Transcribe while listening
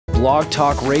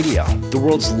BlogTalkRadio, the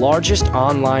world's largest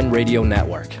online radio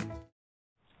network.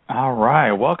 All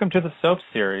right, welcome to the Soap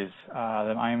Series.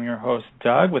 I am your host,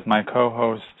 Doug, with my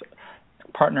co-host,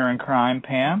 partner in crime,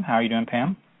 Pam. How are you doing,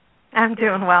 Pam? I'm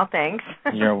doing well, thanks.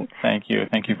 Thank you.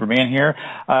 Thank you for being here.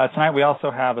 Tonight we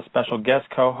also have a special guest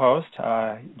co-host,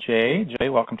 Jay. Jay,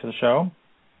 welcome to the show.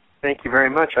 Thank you very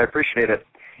much. I appreciate it.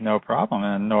 No problem.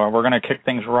 And we're going to kick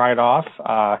things right off.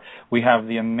 We have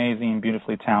the amazing,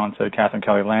 beautifully talented Katherine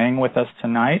Kelly Lang with us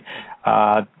tonight.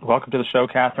 Welcome to the show,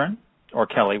 Katherine, or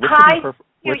Kelly. Hi.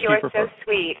 You're so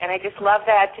sweet, and I just love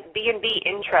that B&B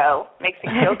intro. Makes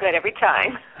me feel good every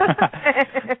time.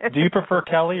 Do you prefer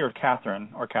Kelly or Katherine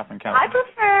Kelly? I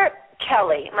prefer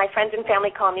Kelly. My friends and family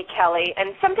call me Kelly,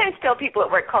 and sometimes still people at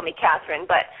work call me Katherine,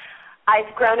 but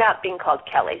I've grown up being called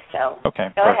Kelly, so go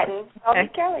ahead and call me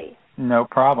Kelly. No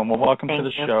problem. Well, welcome to the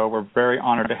Thank you. show. We're very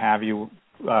honored to have you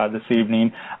this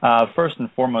evening. First and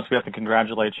foremost, we have to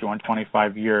congratulate you on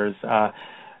 25 years.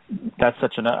 That's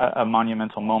such a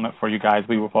monumental moment for you guys.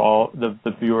 We have all the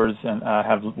viewers and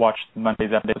have watched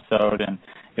Monday's episode, and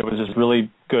it was just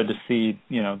really good to see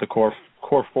the core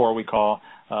four we call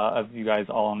of you guys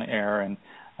all on the air, and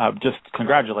just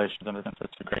congratulations on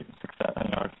such a great success.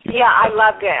 Yeah, I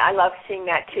loved it. I loved seeing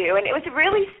that too, and it was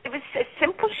a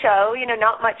simple show.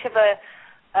 Not much of a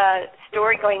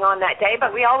story going on that day,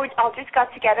 but we all just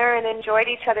got together and enjoyed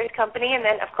each other's company, and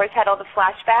then of course had all the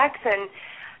flashbacks and.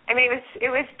 I mean,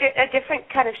 it was a different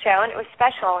kind of show, and it was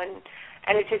special, and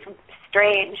it's just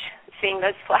strange seeing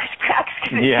those flashbacks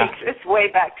because it takes us way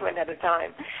back to another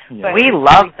time. Yeah. But we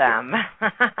love them.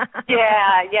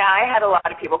 yeah, I had a lot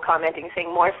of people commenting,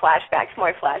 saying more flashbacks.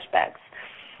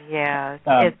 Yeah,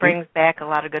 it brings back a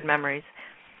lot of good memories.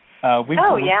 And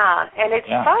it's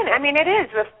fun. I mean, it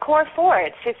is with Core 4.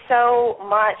 It's just so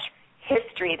much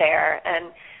history there,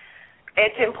 and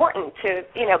it's important to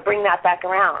bring that back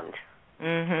around.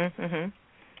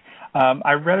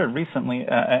 I read it recently,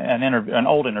 an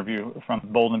old interview from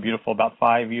Bold and Beautiful about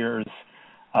 5 years,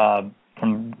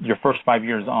 from your first 5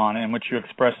 years on, in which you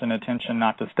expressed an intention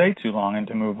not to stay too long and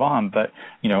to move on. But,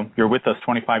 you're with us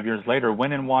 25 years later.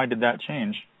 When and why did that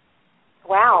change?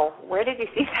 Wow, where did you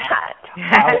see that?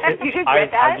 You just read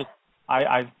that?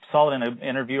 I saw it in an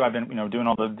interview. I've been, doing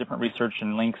all the different research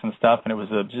and links and stuff, and it was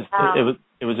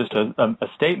just a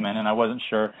statement, and I wasn't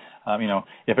sure,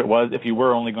 if you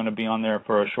were only going to be on there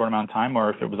for a short amount of time, or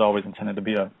if it was always intended to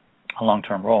be a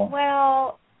long-term role.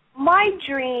 Well, my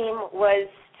dream was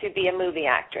to be a movie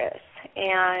actress,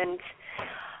 and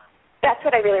that's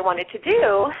what I really wanted to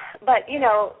do. But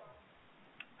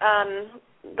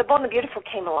The Bold and the Beautiful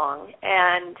came along,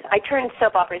 and I turned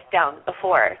soap operas down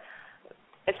before.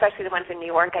 Especially the ones in New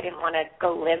York. I didn't want to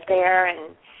go live there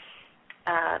and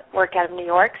work out of New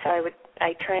York, so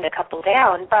I turned a couple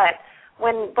down. But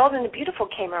when Bold and the Beautiful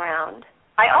came around,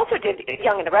 I also did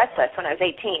Young and the Restless when I was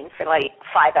 18 for like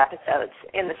 5 episodes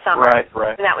in the summer. Right.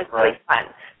 And that was really fun.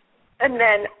 And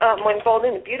then when Bold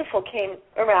and the Beautiful came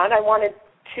around, I wanted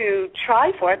to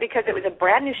try for it because it was a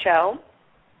brand new show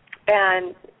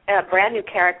and a brand new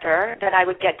character that I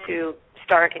would get to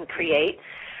start and create.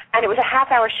 And it was a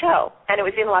half-hour show, and it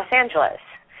was in Los Angeles.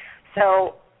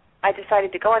 So I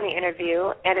decided to go on the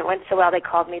interview, and it went so well they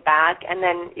called me back. And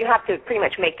then you have to pretty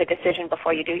much make the decision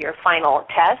before you do your final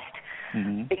test,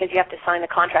 because you have to sign the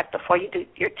contract before you do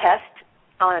your test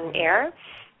on air.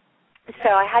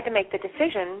 So I had to make the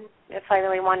decision if I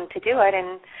really wanted to do it,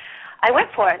 and I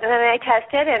went for it. And then I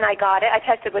tested, and I got it. I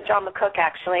tested with John McCook,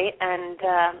 actually, and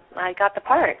I got the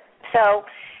part. So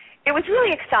it was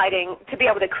really exciting to be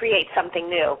able to create something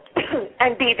new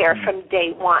and be there from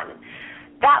day one.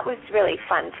 That was really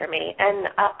fun for me. And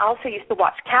I also used to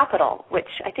watch Capitol,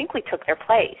 which I think we took their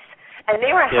place. And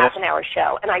they were a half-an-hour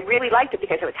show, and I really liked it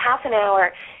because it was half an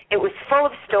hour. It was full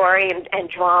of story and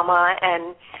drama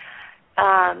and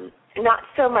not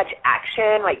so much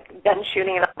action, like gun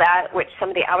shooting and all that, which some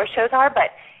of the hour shows are,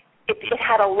 but it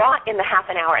had a lot in the half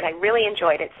an hour, and I really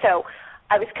enjoyed it. So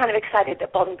I was kind of excited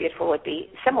that Bold and Beautiful would be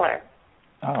similar.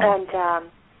 Oh. And,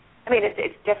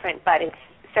 it's different, but it's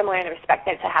similar in the respect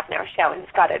that it's a half-an-hour show, and the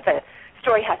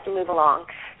story has to move along.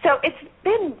 So it's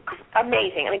been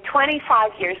amazing.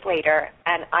 25 years later,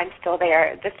 and I'm still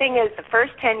there. The thing is, the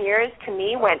first 10 years, to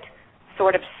me, went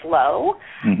sort of slow,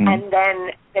 and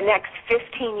then the next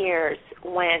 15 years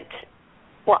went,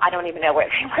 well, I don't even know where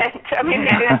they went.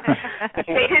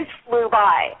 They just flew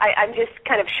by. I'm just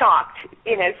kind of shocked,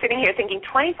 sitting here thinking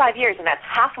 25 years, and that's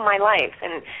half of my life,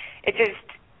 and it's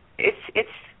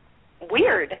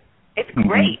weird. It's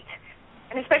great.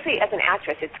 And especially as an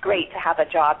actress, it's great to have a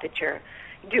job that you're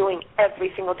doing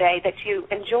every single day that you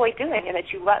enjoy doing and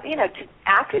that you love. You know, to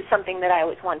act is something that I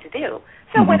always wanted to do.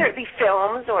 So whether it be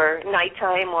films or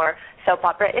nighttime or soap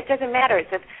opera, it doesn't matter.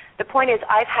 The point is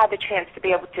I've had the chance to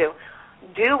be able to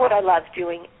do what I love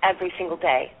doing every single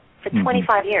day for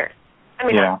 25 years. I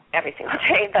mean, not every single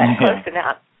day, but close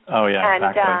enough. Oh, yeah, and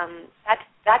exactly.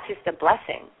 that's just a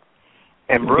blessing.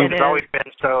 And Brooke has always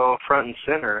been so front and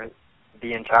center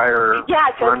the entire run of the show. Yeah,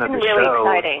 so it's been really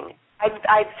exciting.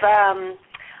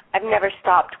 I've never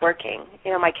stopped working.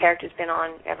 You know, my character's been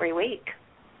on every week.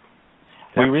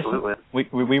 We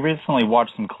recently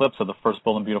watched some clips of the first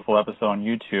Bold and Beautiful episode on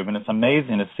YouTube, and it's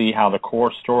amazing to see how the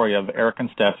core story of Eric and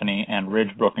Stephanie and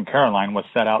Ridge, Brooke, and Caroline was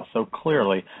set out so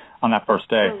clearly on that first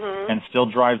day, and still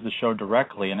drives the show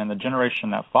directly, and in the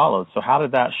generation that followed. So how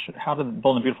did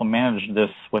Bold and Beautiful manage this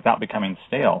without becoming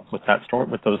stale with that story,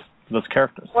 with those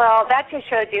characters? Well, that just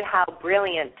shows you how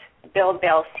brilliant Bill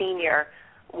Bell Sr.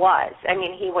 was. I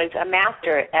mean, he was a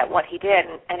master at what he did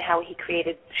and how he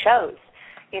created shows.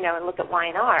 You know, and look at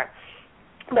Y&R.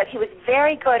 But he was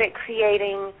very good at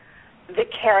creating the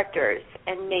characters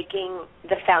and making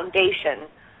the foundation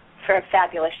for a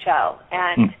fabulous show.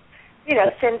 And, you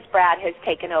know, since Brad has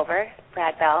taken over,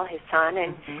 Brad Bell, his son,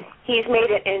 and he's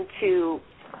made it into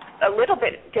a little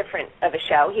bit different of a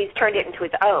show. He's turned it into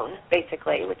his own,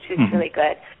 basically, which is really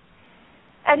good.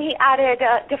 And he added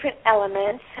different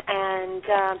elements and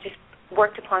just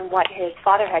worked upon what his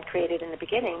father had created in the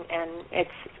beginning, and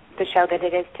it's the show that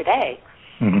it is today.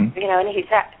 You know, and he's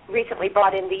recently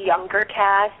brought in the younger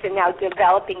cast and now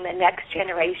developing the next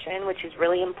generation, which is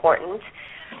really important,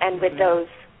 and with those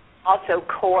also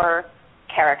core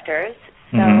characters.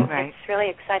 So it's really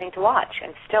exciting to watch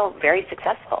and still very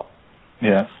successful.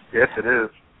 Yes, it is.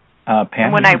 Pam,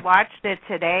 and when I watched it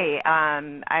today,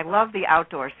 I love the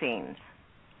outdoor scenes.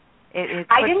 It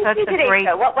puts such a great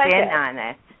spin on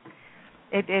it.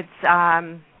 It's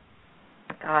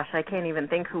gosh, I can't even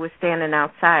think who was standing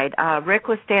outside. Rick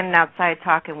was standing outside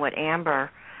talking with Amber,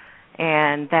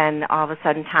 and then all of a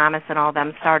sudden Thomas and all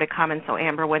them started coming, so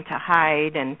Amber went to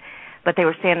hide, but they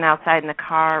were standing outside in the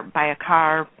car, by a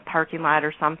car parking lot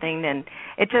or something, and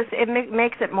it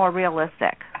makes it more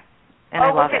realistic, and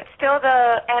I love it. Was it still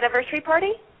the anniversary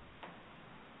party?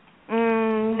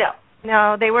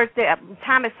 No, they were.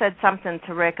 Thomas said something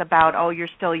to Rick about, you're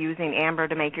still using Amber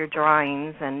to make your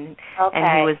drawings, and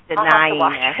he was denying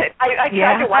it. I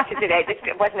tried to watch it today, just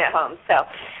it wasn't at home. So,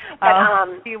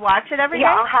 but, do you watch it every day?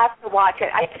 Yeah, I'll have to watch it.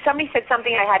 Somebody said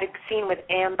something I had a scene with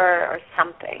Amber or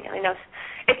something. I know,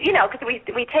 because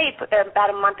we tape about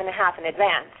a month and a half in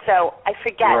advance, so I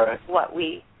forget what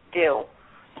we do.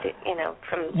 You know,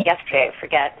 from yesterday, I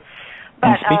forget.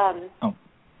 But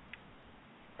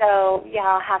So yeah,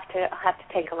 I'll have to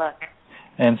take a look.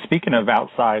 And speaking of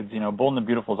outsides, you know, Bold and the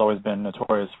Beautiful has always been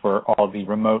notorious for all the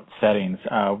remote settings.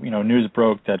 You know, news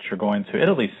broke that you're going to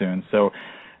Italy soon. So,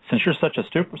 since you're such a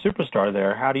superstar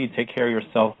there, how do you take care of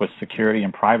yourself with security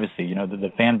and privacy? You know,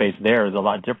 the fan base there is a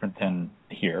lot different than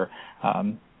here.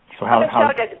 So the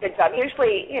show does a good job.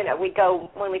 Usually, you know,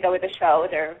 when we go with the show,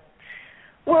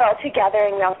 we're all together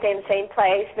and we all stay in the same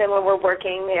place. Then when we're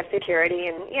working, we have security,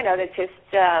 and you know, that's just.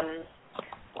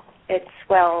 It's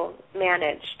well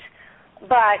managed.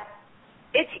 But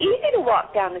it's easy to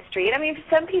walk down the street. I mean,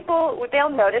 some people, they'll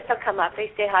notice, they'll come up, they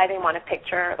say hi, they want a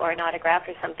picture or an autograph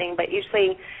or something, but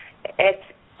usually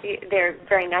they're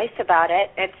very nice about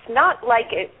it. It's not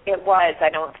like it was, I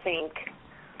don't think,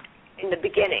 in the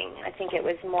beginning. I think it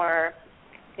was more,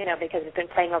 you know, because it's been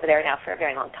playing over there now for a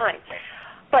very long time.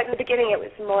 But in the beginning it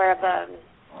was more of a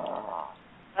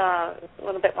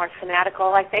little bit more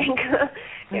fanatical, I think.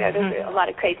 You know, there's a lot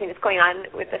of craziness going on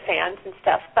with the fans and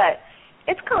stuff, but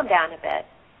it's calmed down a bit.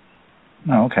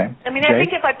 Oh, okay. I mean, Jay? I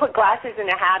think if I put glasses and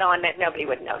a hat on, that nobody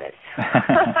would notice.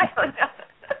 I don't know.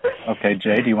 Okay,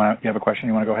 Jay, do you have a question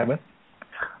you want to go ahead with?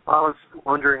 Well, I was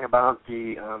wondering about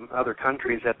the other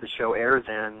countries that the show airs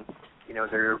in. You know,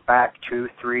 they're back 2,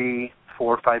 3,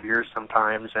 4, 5 years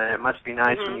sometimes, and it must be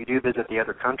nice when you do visit the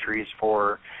other countries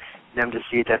for them to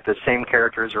see that the same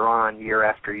characters are on year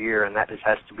after year, and that just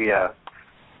has to be a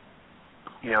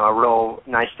real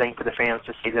nice thing for the fans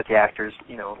to see that the actors,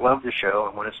 you know, love the show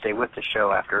and want to stay with the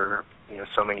show after, you know,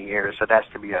 so many years. So that's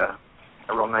to be a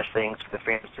real nice thing for the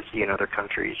fans to see in other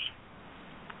countries.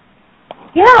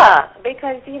 Yeah,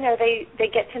 because, you know, they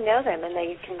get to know them and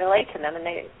they can relate to them, and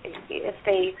if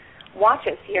they watch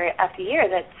us year after year,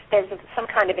 there's some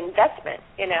kind of investment,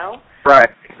 you know? Right,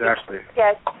 exactly.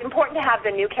 Yes, it's important to have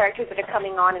the new characters that are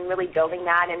coming on and really building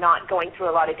that and not going through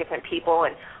a lot of different people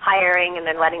and hiring and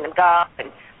then letting them go.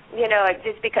 And, you know,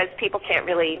 just because people can't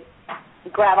really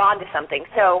grab onto something.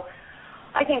 So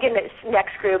I think in this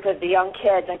next group of the young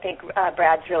kids, I think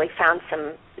Brad's really found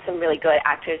some really good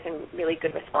actors and really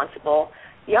good, responsible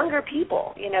younger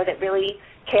people, that really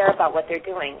care about what they're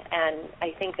doing. And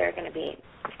I think they're going to be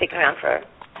sticking around for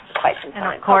quite some time.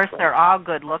 And of course, hopefully. they're all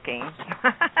good looking.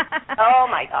 Oh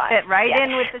my God! Fit right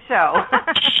in with the show.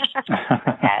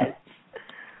 Yes,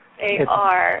 they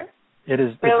are.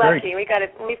 We're lucky. We've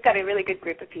got a really good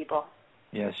group of people.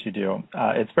 Yes, you do.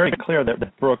 It's very clear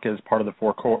that Brooke is part of the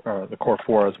core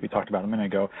four, as we talked about a minute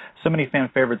ago. So many fan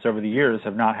favorites over the years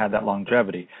have not had that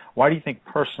longevity. Why do you think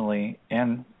personally,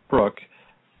 and Brooke,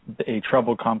 a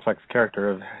troubled, complex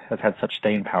character, has had such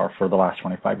staying power for the last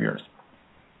 25 years?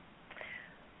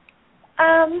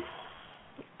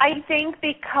 I think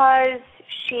because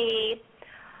she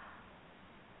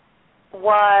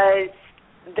was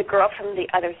the girl from the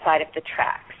other side of the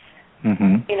tracks.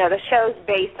 Mm-hmm. The show's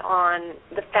based on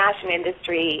the fashion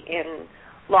industry in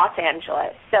Los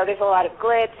Angeles. So there's a lot of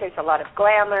glitz, there's a lot of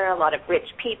glamour, a lot of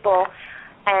rich people.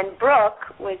 And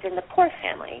Brooke was in the poor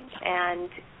family. And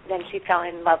then she fell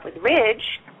in love with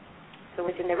Ridge, who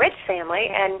was in the rich family.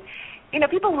 And,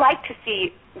 people like to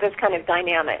see those kind of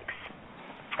dynamics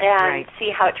and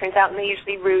see how it turns out. And they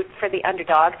usually root for the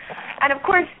underdog. And, of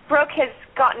course, Brooke has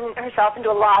gotten herself into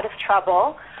a lot of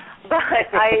trouble.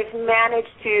 But I've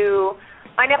managed to,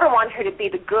 I never want her to be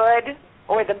the good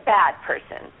or the bad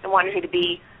person. I wanted her to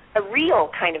be a real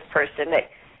kind of person that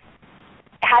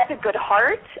has a good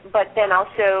heart, but then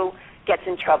also gets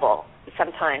in trouble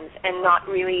sometimes and not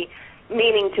really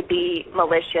meaning to be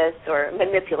malicious or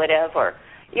manipulative or,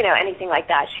 anything like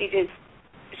that. She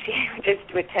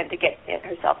just would tend to get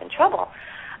herself in trouble.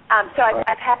 So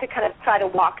I've had to kind of try to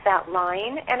walk that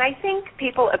line, and I think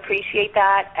people appreciate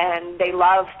that, and they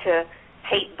love to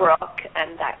hate Brooke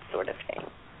and that sort of thing.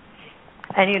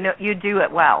 And you do it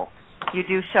well. You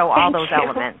do show all Thank those you.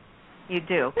 elements. You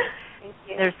do. Thank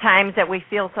you. There's times that we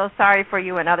feel so sorry for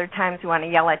you, and other times we want to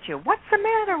yell at you. What's the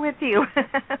matter with you?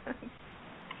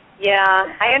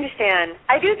 Yeah, I understand.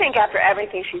 I do think after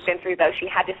everything she's been through, though, she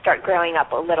had to start growing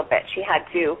up a little bit. She had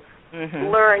to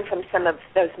learn from some of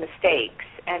those mistakes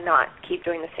and not keep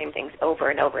doing the same things over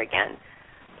and over again.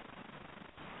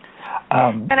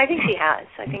 And I think she has.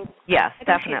 Yes, I think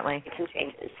definitely. She's made some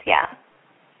changes, yeah.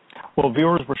 Well,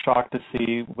 viewers were shocked to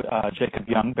see Jacob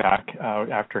Young back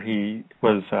after he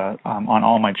was on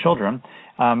All My Children.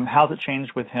 How's it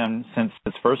changed with him since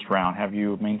his first round? Have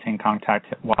you maintained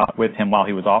contact with him while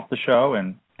he was off the show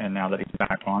and now that he's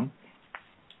back on?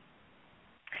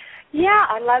 Yeah,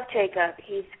 I love Jacob.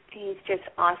 He's just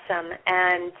awesome.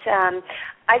 And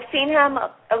I've seen him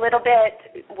a little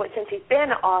bit since he's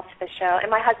been off the show. And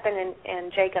my husband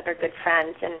and Jacob are good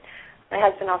friends, and my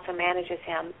husband also manages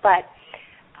him. But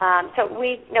so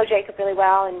we know Jacob really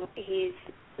well, and he's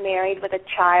married with a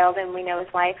child, and we know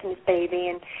his wife and his baby,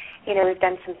 and we've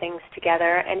done some things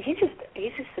together. And he's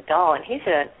just a doll, and he's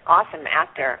an awesome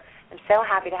actor. I'm so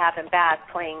happy to have him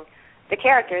back playing the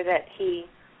character that he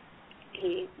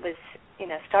was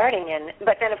starting in.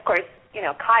 But then, of course,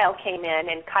 Kyle came in,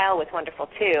 and Kyle was wonderful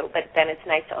too. But then it's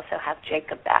nice to also have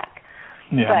Jacob back.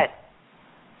 Yeah.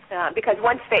 But because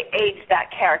once they aged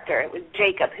that character, it was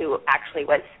Jacob who actually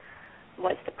was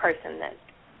the person that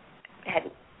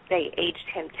they aged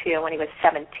him to when he was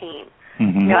 17.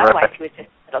 Mm-hmm. Otherwise he was just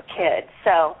a little kid.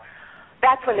 So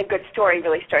that's when the good story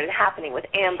really started happening with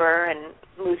Amber and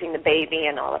losing the baby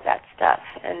and all of that stuff.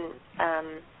 And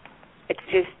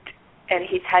and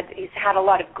he's had a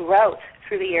lot of growth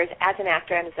through the years as an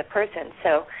actor and as a person.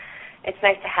 So it's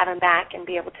nice to have him back and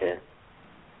be able to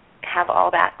have all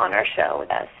that on our show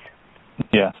with us.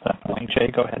 Yes, definitely. Jay,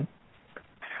 go ahead.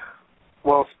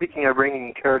 Well, speaking of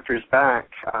bringing characters back,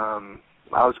 I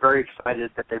was very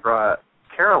excited that they brought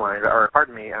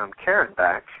Karen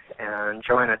back, and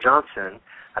Joanna Johnson.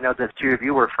 I know that the two of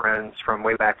you were friends from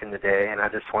way back in the day, and I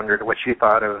just wondered what you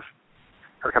thought of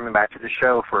her coming back to the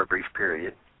show for a brief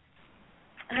period.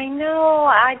 I know.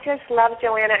 I just love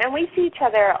Joanna, and we see each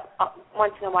other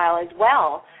once in a while as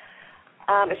well.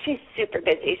 She's super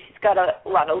busy. She's got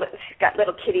she's got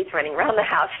little kitties running around the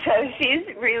house, so she's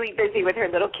really busy with her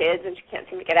little kids, and she can't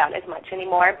seem to get out as much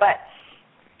anymore. But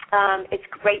it's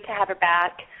great to have her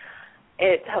back.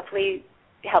 It hopefully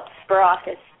helps spur off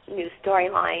this new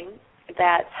storyline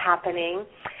that's happening,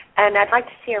 and I'd like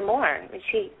to see her more. I mean,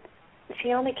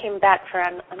 she only came back for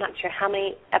I'm not sure how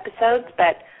many episodes,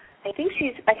 but I think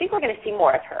we're going to see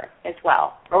more of her as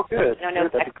well. Oh, good. I don't know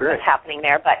exactly what's happening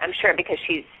there, but I'm sure because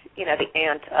she's the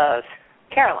aunt of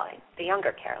Caroline, the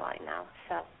younger Caroline now.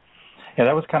 So. Yeah,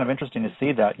 that was kind of interesting to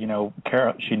see that,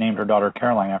 she named her daughter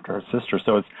Caroline after her sister.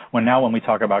 So it's when we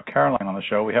talk about Caroline on the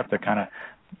show, we have to kind of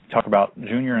talk about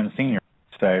junior and senior.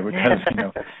 say, because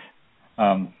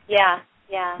Yeah.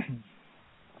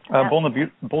 Bold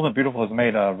and Beautiful has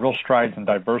made real strides in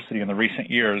diversity in the recent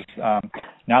years.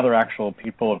 Now there are actual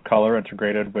people of color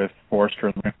integrated with Forrester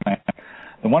and Ringland.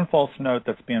 The one false note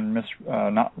that's being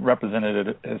not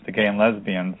represented is the gay and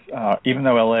lesbians. Even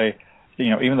though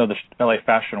the LA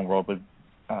fashion world would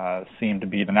seem to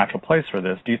be the natural place for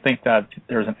this, do you think that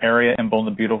there's an area in Bold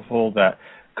and Beautiful that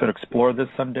could explore this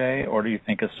someday, or do you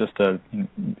think it's just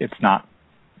it's not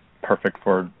perfect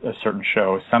for a certain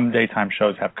show? Some daytime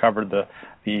shows have covered the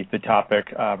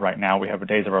topic. Right now we have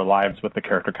Days of Our Lives with the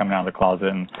character coming out of the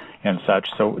closet and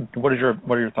such. So what are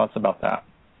your thoughts about that?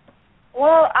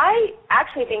 Well, I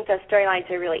actually think those storylines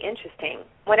are really interesting.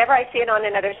 Whenever I see it on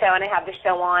another show, and I have the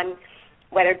show on,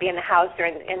 whether it be in the house or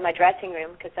in my dressing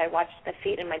room, because I watch the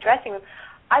feed in my dressing room,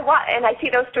 I watch, and I see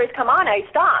those stories come on, I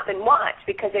stop and watch,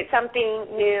 because it's something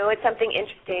new, it's something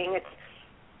interesting,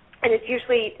 and it's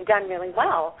usually done really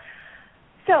well.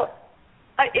 So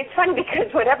it's fun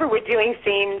because whenever we're doing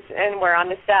scenes and we're on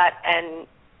the set, and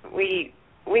we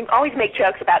always make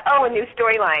jokes about, a new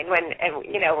storyline, when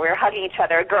we're hugging each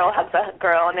other, a girl hugs a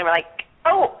girl, and then we're like,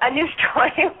 a new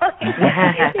storyline,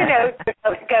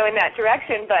 go in that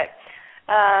direction. But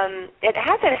it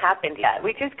hasn't happened yet.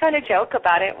 We just kind of joke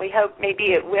about it. We hope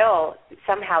maybe it will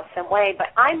somehow, some way,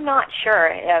 but I'm not sure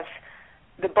if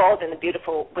the Bold and the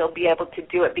Beautiful will be able to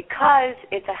do it, because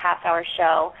it's a half-hour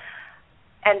show,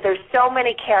 and there's so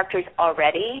many characters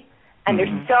already, and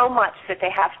there's so much that they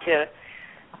have to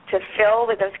fill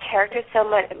with those characters, so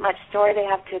much story they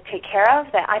have to take care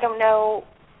of, that I don't know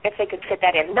if they could fit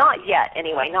that in. Not yet,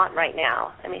 anyway, not right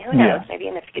now. I mean, who knows? Maybe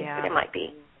in the future there might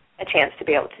be a chance to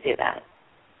be able to do that.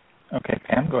 Okay,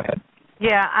 Pam, go ahead.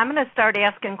 Yeah, I'm going to start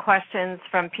asking questions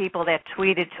from people that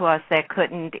tweeted to us that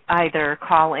couldn't either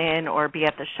call in or be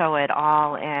at the show at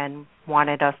all and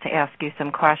wanted us to ask you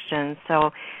some questions.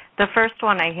 So the first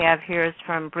one I have here is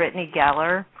from Brittany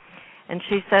Geller, and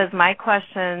she says, my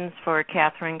question's for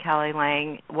Katherine Kelly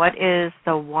Lang. What is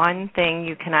the one thing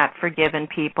you cannot forgive in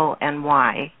people, and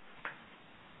why?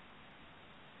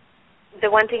 The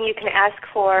one thing you can ask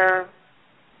for,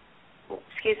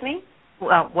 excuse me?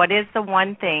 Well, what is the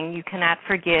one thing you cannot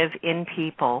forgive in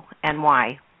people, and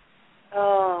why?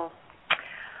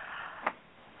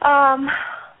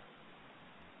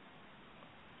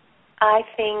 I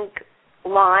think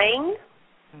lying,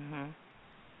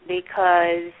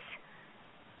 because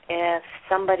if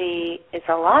somebody is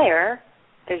a liar,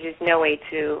 there's just no way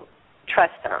to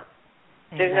trust them.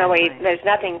 There's no way, there's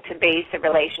nothing to base a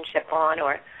relationship on,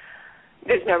 or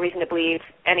there's no reason to believe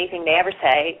anything they ever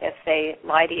say if they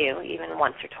lie to you even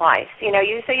once or twice. So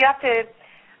you have to,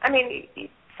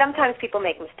 sometimes people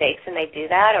make mistakes and they do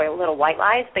that, or little white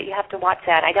lies, but you have to watch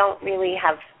that. I don't really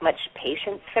have much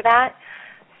patience for that,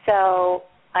 so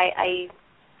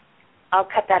I'll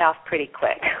cut that off pretty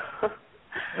quick.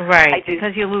 Right,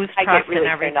 because you lose trust really and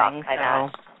everything. So,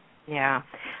 yeah.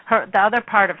 The other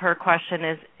part of her question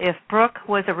is, if Brooke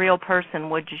was a real person,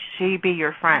 would she be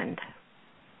your friend?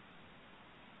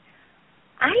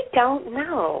 I don't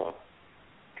know.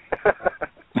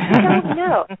 I don't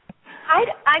know.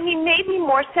 I mean, maybe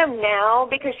more so now,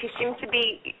 because she seems to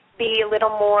be a little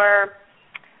more,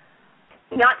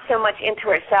 not so much into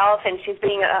herself, and she's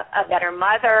being a better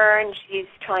mother, and she's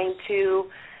trying to,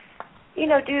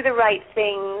 do the right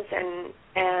things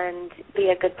and be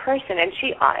a good person. And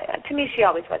to me, she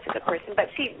always was a good person, but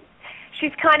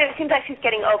she's kind of, it seems like she's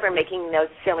getting over making those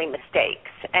silly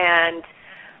mistakes, and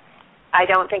I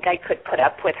don't think I could put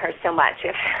up with her so much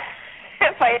if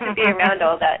I had to be around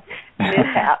all that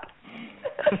mishap.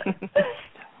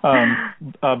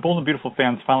 Bold and Beautiful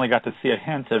fans finally got to see a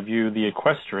hint of you, the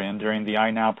equestrian, during the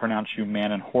I Now Pronounce You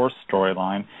Man and Horse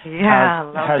storyline. Yeah, I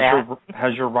love that.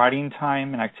 Has your riding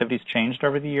time and activities changed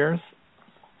over the years?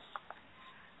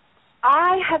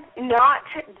 I have not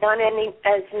done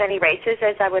as many races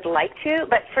as I would like to,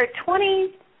 but for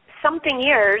 20-something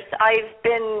years, I've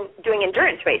been doing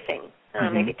endurance racing,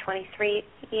 maybe 23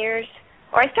 years.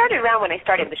 Or I started around when I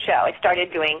started the show. I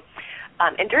started doing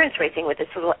endurance racing with this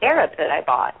little Arab that I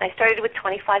bought. I started with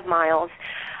 25 miles,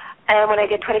 and when I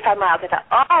did 25 miles, I thought,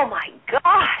 oh my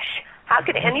gosh, how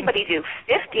could anybody do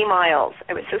 50 miles?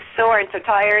 I was so sore and so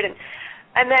tired,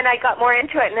 and then I got more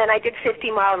into it, and then I did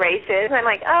 50-mile races, and I'm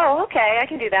like, oh, okay, I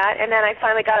can do that. And then I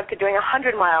finally got up to doing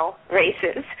 100-mile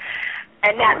races,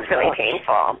 and that's really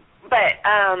painful. But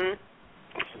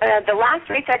the last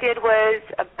race I did was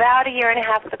about a year and a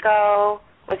half ago,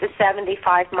 was a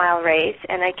 75-mile race,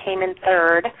 and I came in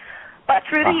third. But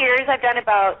through the years, I've done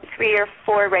about 3 or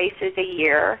 4 races a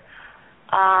year.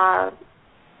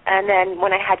 And then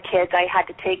when I had kids, I had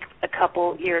to take a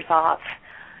couple years off.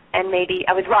 and maybe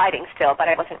I was riding still, but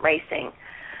I wasn't racing.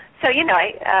 So,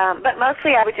 but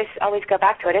mostly I would just always go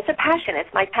back to it. It's a passion.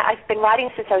 I've been riding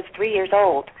since I was 3 years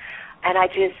old, and I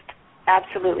just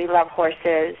absolutely love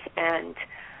horses, and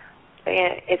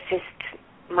it's just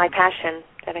my passion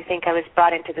that I think I was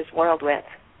brought into this world with.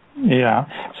 Yeah.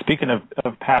 Speaking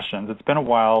of passions, it's been a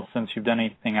while since you've done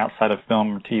anything outside of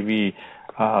film or TV.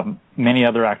 Many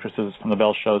other actresses from the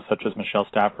Bell shows, such as Michelle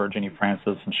Stafford, Jeannie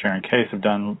Francis, and Sharon Case, have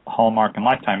done Hallmark and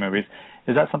Lifetime movies.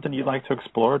 Is that something you'd like to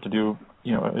explore, to do,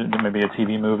 maybe a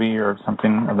TV movie or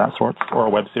something of that sort, or a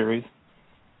web series?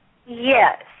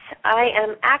 Yes.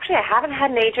 I haven't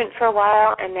had an agent for a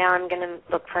while, and now I'm going to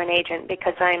look for an agent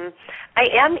because I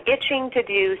am itching to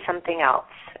do something else.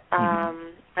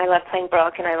 I love playing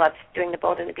Brooke, and I love doing The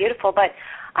Bold and the Beautiful, but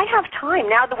I have time.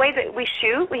 Now, the way that we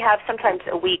shoot, we have sometimes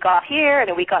a week off here and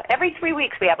a week off. Every 3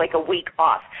 weeks we have like a week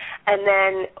off. And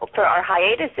then for our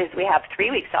hiatuses, we have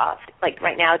 3 weeks off. Like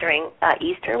right now during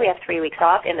Easter, we have 3 weeks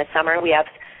off. In the summer, we have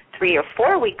 3 or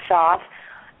 4 weeks off.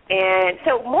 And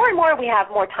so more and more we have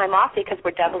more time off because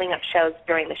we're doubling up shows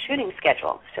during the shooting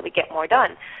schedule, so we get more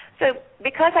done. So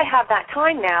because I have that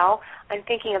time now, I'm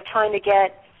thinking of trying to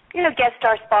get, guest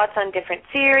star spots on different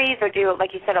series, or do,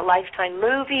 like you said, a Lifetime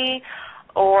movie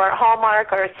or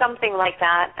Hallmark or something like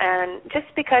that. And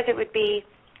just because it would be,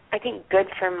 I think, good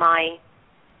for my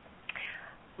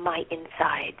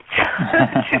insides.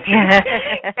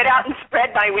 Get out and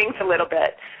spread my wings a little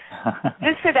bit.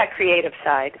 Just for that creative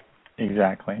side.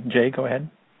 Exactly. Jay, go ahead.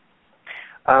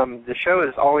 The show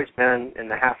has always been in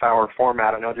the half-hour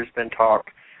format. I know there's been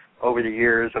talk over the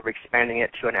years of expanding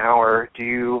it to an hour. Do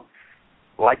you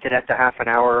like it at the half an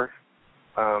hour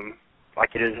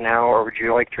like it is now, or would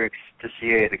you like to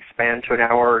see it expand to an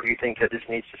hour, or do you think that this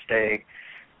needs to stay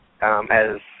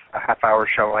as a half-hour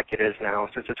show like it is now,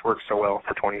 since it's worked so well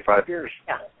for 25 years?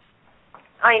 Yeah.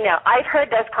 I know. I've heard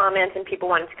those comments, and people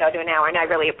wanted to go to an hour, and I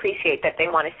really appreciate that they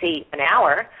want to see an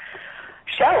hour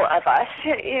show of us,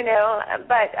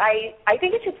 but I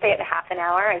think it should stay at a half an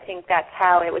hour. I think that's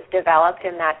how it was developed,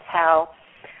 and that's how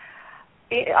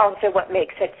also what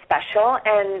makes it special.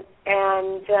 And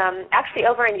actually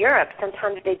over in Europe,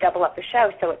 sometimes they double up the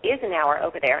show, so it is an hour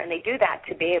over there, and they do that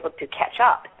to be able to catch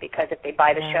up, because if they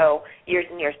buy the show years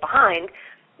and years behind,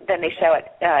 then they show it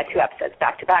 2 episodes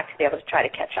back to back to be able to try to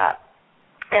catch up.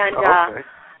 And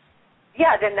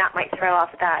then that might throw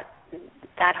off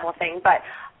that whole thing. But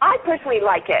I personally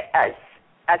like it as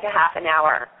a half an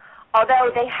hour, although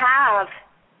they have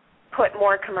put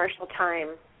more commercial time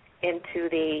into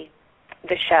the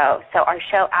show. So our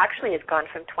show actually has gone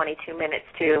from 22 minutes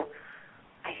to,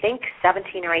 I think,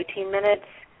 17 or 18 minutes.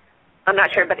 I'm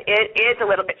not sure, but it is a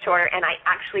little bit shorter, and I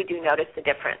actually do notice the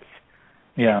difference.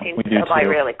 Yeah, it seems we to do go by too.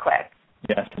 really quick.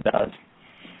 Yes, it does.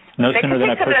 No they sooner can than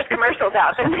I take some of push those commercials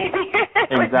out, then maybe.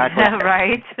 Exactly.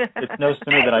 Right. It's no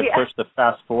sooner than I push the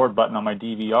fast forward button on my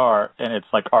DVR, and it's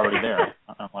like already there.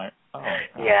 I'm like, oh.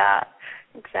 Yeah,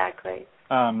 exactly.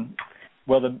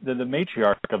 Well, the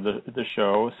matriarch of the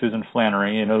show, Susan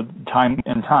Flannery,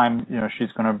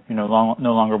 she's going to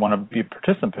no longer want to be a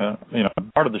participant,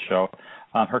 part of the show.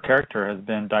 Her character has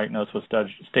been diagnosed with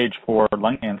stage 4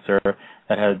 lung cancer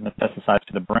that has metastasized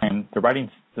to the brain.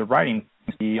 The writing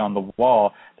see on the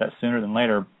wall that sooner than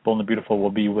later, Bold and the Beautiful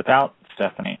will be without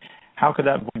Stephanie. How could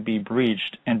that be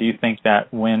breached? And do you think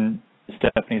that when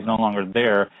Stephanie's no longer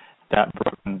there, that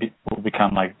Brooke will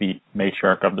become like the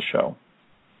matriarch of the show?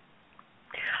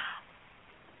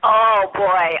 Oh,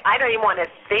 boy, I don't even want to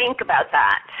think about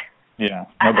that. Yeah.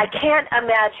 I can't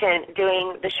imagine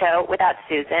doing the show without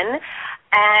Susan,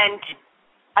 and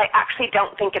I actually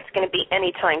don't think it's going to be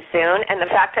anytime soon. And the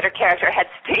fact that her character had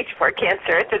stage 4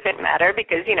 cancer, it doesn't matter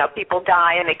because, people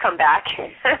die and they come back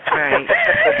right.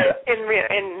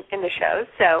 in the shows.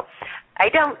 So I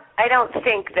don't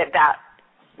think that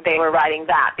they were writing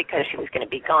that because she was going to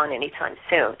be gone anytime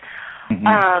soon. Mm-hmm.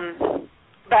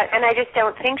 And I just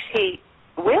don't think she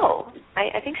will.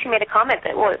 I think she made a comment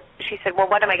that, she said,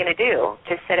 what am I going to do?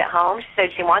 Just sit at home? She said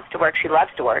she wants to work. She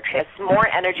loves to work. She has more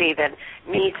energy than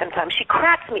me sometimes. She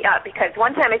cracks me up because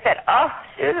one time I said, oh,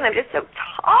 Susan, I'm just so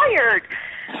tired.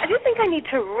 I just think I need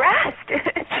to rest.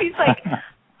 She's like,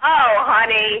 oh,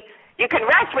 honey, you can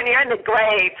rest when you're in the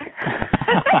grave.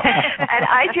 And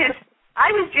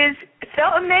I was just so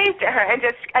amazed at her, and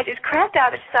I just cracked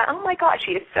out. And she thought, oh, my God,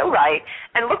 she is so right.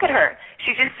 And look at her.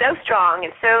 She's just so strong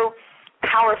and so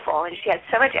powerful, and she has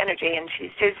so much energy, and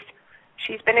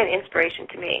she's been an inspiration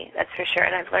to me, that's for sure,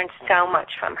 and I've learned so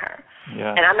much from her.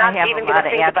 Yeah. And I'm not even going to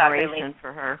think about it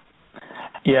for her.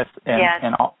 Yes,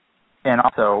 and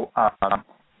also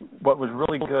what was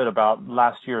really good about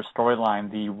last year's storyline,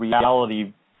 the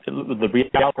reality the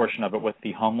reality portion of it with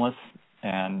the homeless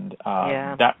and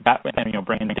that and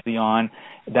bringing Kelly on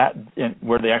that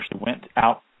where they actually went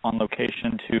out on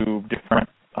location to different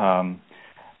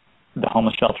the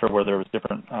homeless shelter where there was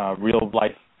different real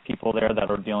life people there that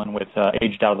are dealing with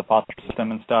aged out of the foster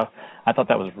system and stuff. I thought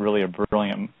that was really a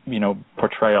brilliant,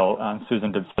 portrayal.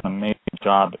 Susan did an amazing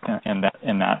job in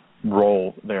that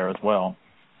role there as well.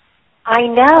 I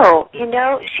know.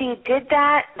 She did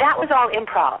that. That was all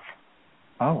improv.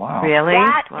 Oh, wow. Really?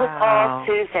 That was all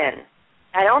Susan.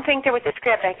 I don't think there was a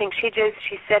script. I think she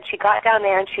said she got down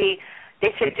there and they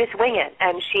said just wing it,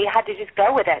 and she had to just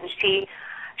go with it, and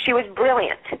she was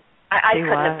brilliant. I couldn't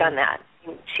have done that.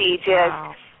 She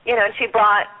just, and she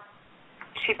brought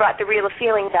the real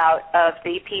feelings out of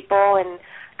the people and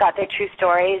got their true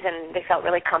stories, and they felt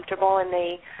really comfortable, and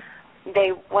they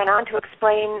went on to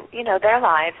explain, their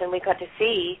lives, and we got to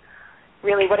see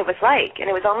really what it was like, and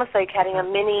it was almost like having a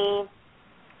mini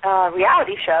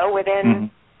reality show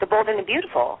within The Bold and the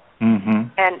Beautiful,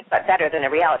 and but better than a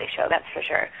reality show, that's for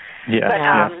sure.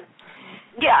 Yeah.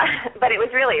 But it was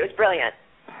brilliant.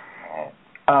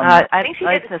 I'd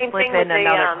like to slip in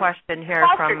another question here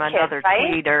from another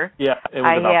tweeter. Yeah,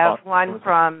 I have one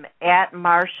from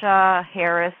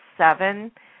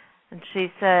 @MarshaHarris7, and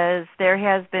she says, there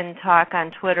has been talk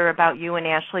on Twitter about you and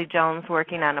Ashley Jones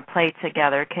working on a play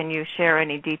together. Can you share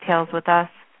any details with us?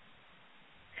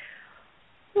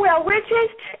 Well, we're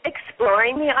just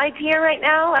exploring the idea right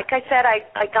now. Like I said, I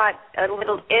got a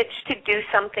little itch to do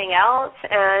something else,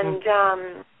 and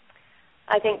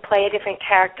I think play a different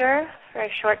character for a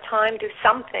short time, do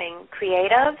something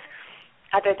creative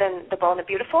other than The Bold and the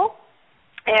Beautiful.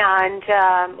 And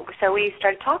so we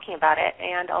started talking about it,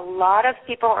 and a lot of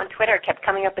people on Twitter kept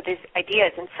coming up with these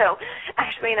ideas. And so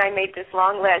Ashley and I made this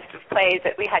long list of plays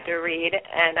that we had to read,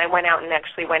 and I went out and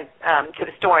actually went to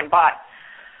the store and bought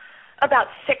about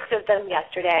 6 of them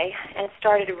yesterday and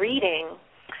started reading.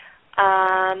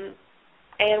 And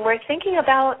we're thinking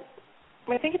about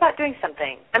doing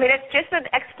something. I mean, it's just an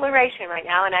exploration right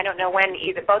now, and I don't know when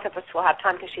both of us will have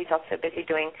time because she's also busy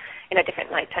doing,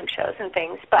 different nighttime shows and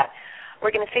things. But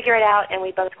we're going to figure it out, and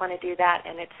we both want to do that,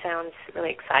 and it sounds really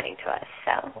exciting to us.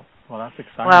 So. Well, that's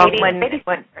exciting. Well, maybe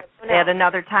at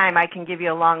another time, I can give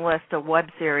you a long list of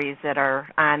web series that are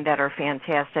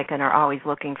fantastic and are always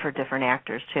looking for different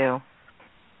actors too.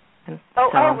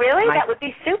 Oh, really? That would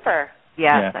be super.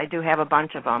 Yes, I do have a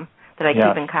bunch of them that I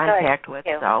keep in contact with.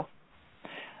 So.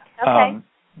 Okay.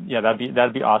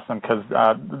 That'd be awesome because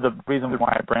the reason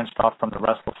why I branched off from the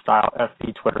Restless Style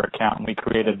FB Twitter account and we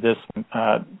created this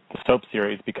soap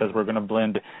series because we're going to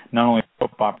blend not only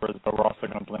soap operas but we're also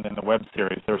going to blend in the web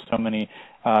series. There's so many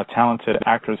talented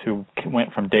actors who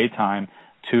went from daytime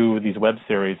to these web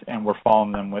series, and we're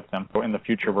following them with them. So in the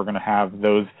future, we're going to have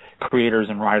those creators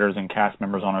and writers and cast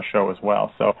members on our show as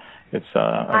well. So it's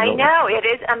I know. It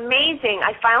is amazing.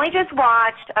 I finally just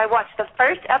watched the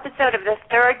first episode of the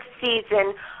 3rd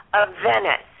season of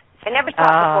Venice. I never saw it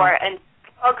before, and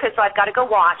so I've got to go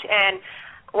watch. And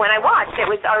when I watched, it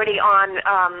was already on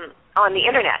the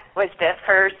internet, was the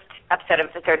first episode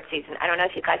of the 3rd season. I don't know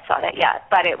if you guys saw that yet,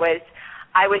 but I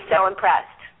was so impressed.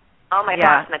 Oh my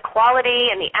gosh, and the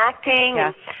quality and the acting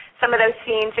and some of those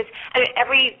scenes.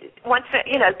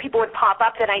 People would pop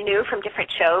up that I knew from different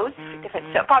shows,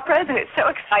 different soap operas, and it's so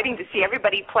exciting to see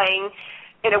everybody playing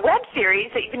in a web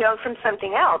series that you know from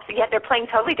something else. Yet they're playing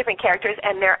totally different characters,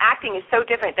 and their acting is so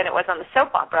different than it was on the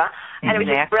soap opera, and it was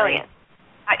just brilliant.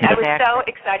 I was so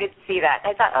excited to see that.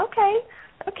 I thought,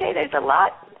 okay, there's a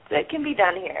lot that can be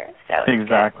done here. So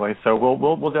exactly. So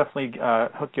we'll definitely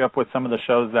hook you up with some of the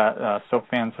shows that soap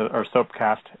fans or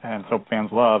soapcast and soap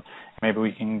fans love. Maybe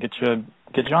we can get you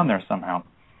on there somehow.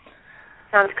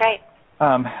 Sounds great.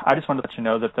 I just wanted to let you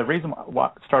know that the reason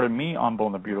what started me on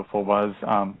Bold and the Beautiful was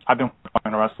I've been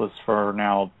working on Restless for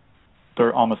now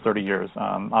almost 30 years.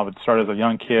 I would start as a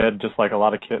young kid, just like a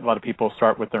lot of people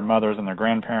start with their mothers and their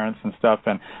grandparents and stuff.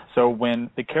 And so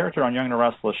when the character on Young and the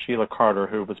Restless, Sheila Carter,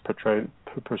 who was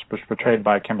portrayed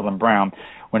by Kimberly Brown,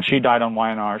 when she died on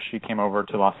YNR, she came over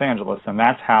to Los Angeles, and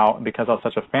that's how, because I was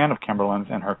such a fan of Kimberly's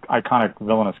and her iconic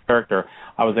villainous character,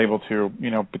 I was able to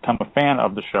become a fan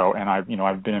of the show, and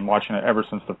I've been watching it ever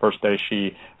since the first day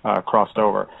she crossed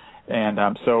over.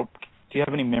 And so. Do you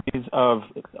have any memories of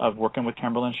working with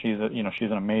Kimberly? She's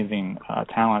an amazing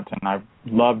talent, and I've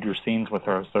loved your scenes with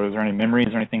her. So, is there any memories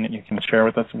or anything that you can share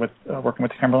with us with working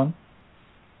with Kimberly?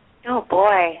 Oh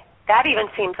boy, that even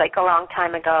seems like a long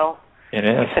time ago. It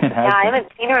is. I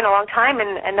haven't seen her in a long time,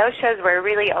 and those shows were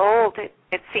really old.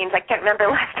 It seems. I can't remember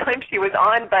the last time she was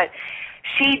on, but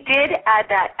she did add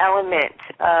that element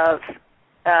of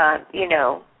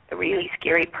a really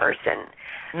scary person,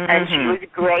 and she was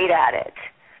great at it.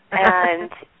 And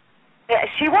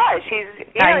she was. She's,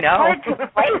 you know, it's hard to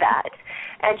play that.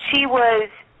 And she was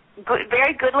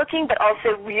very good looking, but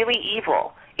also really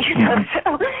evil. You know,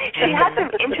 so she had some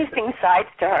interesting sides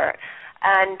to her.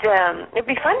 And it'd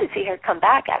be fun to see her come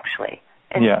back, actually.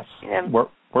 And, yes, you know,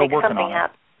 we're working on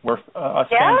it. Us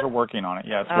fans are working on it.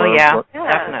 Yes.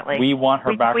 Definitely. We want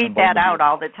her back. We tweet that out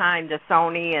all the time to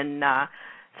Sony and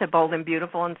to Bold and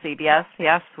Beautiful and CBS.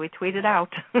 Yes, we tweet it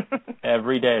out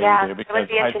every day. Yeah, we do, because it would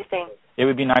be interesting. It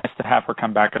would be nice to have her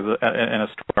come back in a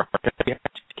story. She has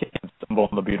 2 kids, Bold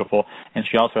and the Beautiful, and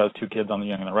she also has 2 kids on The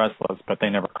Young and the Restless, but they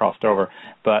never crossed over.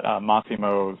 But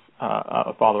Massimo's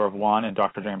a father of 1, and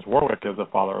Dr. James Warwick is a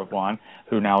father of 1,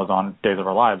 who now is on Days of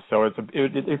Our Lives. So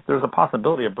there's a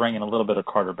possibility of bringing a little bit of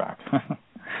Carter back.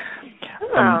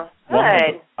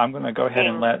 Good. I'm going to go ahead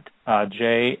and let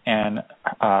Jay and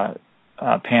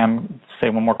Pam say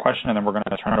one more question, and then we're going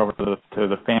to turn it over to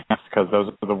the fans, because those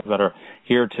are the ones that are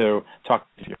here to talk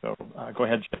to you. So go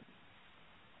ahead, Jay.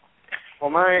 Well,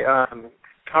 my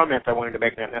comment I wanted to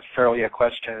make, not necessarily a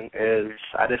question, is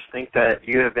I just think that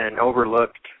you have been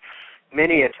overlooked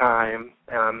many a time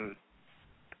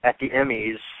at the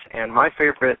Emmys, and my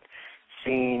favorite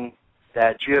scene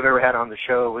that you have ever had on the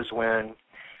show was when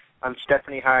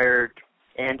Stephanie hired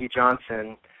Andy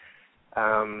Johnson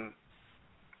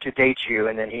to date you,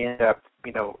 and then he ended up,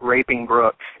 you know, raping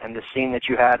Brooke. And the scene that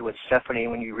you had with Stephanie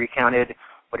when you recounted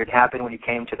what had happened when you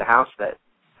came to the house that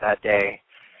day,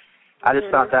 I just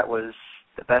thought that was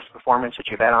the best performance that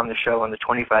you've had on the show in the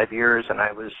 25 years, and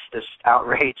I was just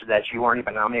outraged that you weren't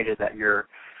even nominated that year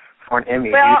for an Emmy.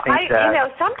 Well, do you think you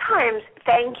know, sometimes,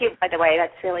 thank you, by the way,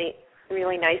 that's really,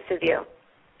 really nice of you.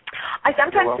 I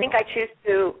sometimes think I choose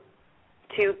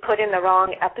to put in the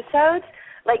wrong episodes.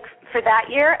 Like for that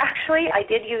year, actually, I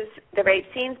did use the rape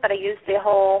scenes, but I used the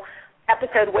whole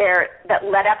episode that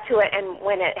led up to it and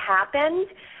when it happened.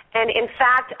 And in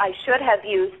fact, I should have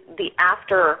used the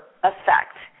after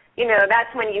effect. You know,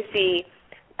 that's when you see,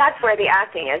 that's where the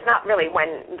acting is, not really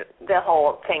when the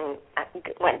whole thing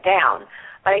went down.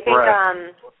 But I think,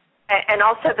 and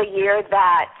also the year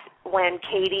that when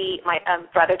Katie, my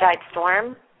brother died,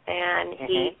 Storm, and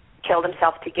he killed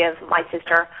himself to give my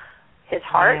sister his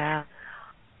heart. Yeah.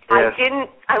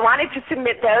 I wanted to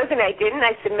submit those, and I didn't.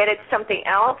 I submitted something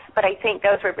else, but I think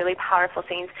those were really powerful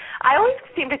scenes. I always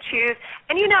seem to choose,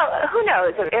 and you know, who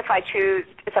knows if I choose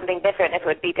something different, if it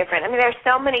would be different. I mean, there's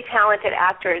so many talented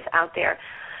actors out there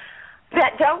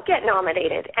that don't get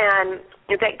nominated and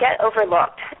that get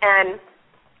overlooked. And,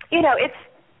 you know,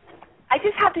 I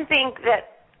just have to think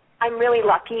that I'm really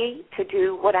lucky to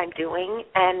do what I'm doing,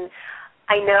 and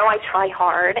I know I try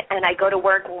hard, and I go to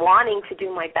work wanting to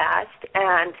do my best,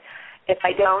 and if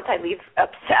I don't, I leave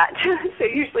upset. So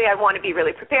usually I want to be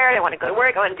really prepared. I want to go to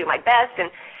work. I want to do my best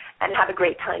and have a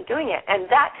great time doing it. And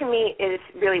that, to me, is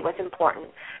really what's important.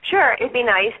 Sure, it'd be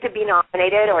nice to be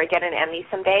nominated or get an Emmy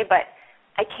someday, but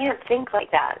I can't think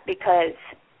like that because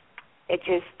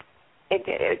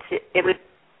it would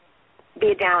be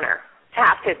a downer to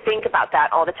have to think about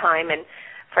that all the time and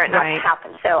for it not to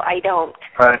happen. So I don't.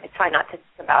 I try not to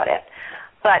think about it.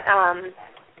 But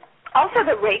also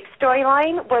the rape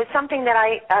storyline was something that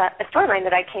a storyline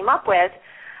that I came up with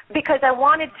because I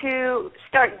wanted to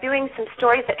start doing some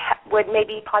stories that would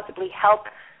maybe possibly help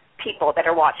people that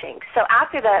are watching. So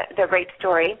after the rape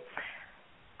story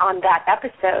on that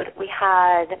episode, we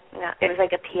had, it was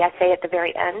like a PSA at the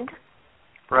very end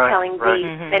telling the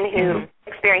men who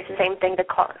experienced the same thing to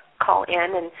call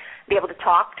in and be able to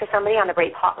talk to somebody on the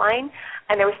rape hotline.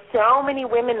 And there were so many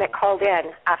women that called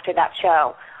in after that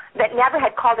show that never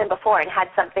had called in before and had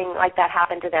something like that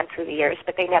happen to them through the years,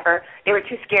 but they were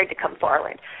too scared to come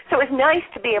forward. So it was nice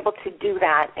to be able to do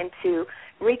that and to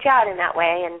reach out in that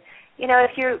way. And, you know,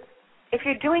 if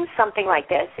you're doing something like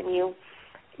this and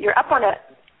you're up on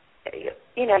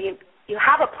you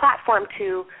have a platform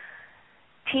to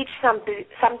teach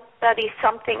somebody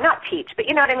something, not teach, but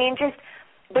you know what I mean, just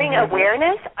bring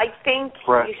awareness, I think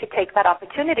you should take that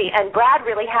opportunity. And Brad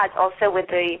really has also with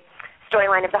the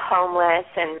storyline of the homeless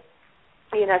and,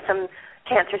 you know, some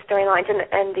cancer storylines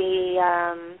and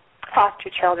the foster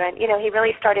children. You know, he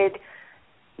really started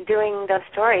doing those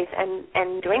stories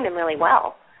and doing them really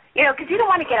well. You know, because you don't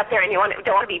want to get up there and don't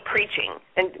want to be preaching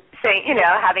and saying, you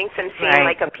know, having some scene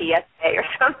like a PSA or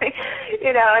something,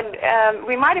 you know. And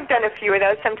we might have done a few of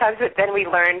those sometimes, but then we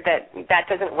learned that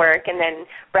doesn't work. And then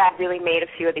Brad really made a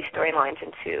few of these storylines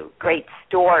into great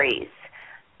stories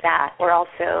that were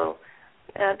also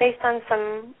based on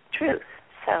some truth.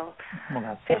 So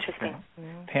it's interesting.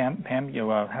 Pam, you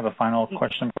have a final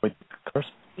question before we close?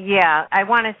 Yeah, I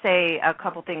want to say a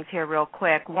couple things here real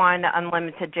quick. One,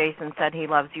 Unlimited Jason said he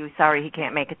loves you. Sorry he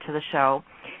can't make it to the show.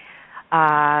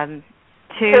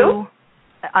 Two,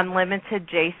 Unlimited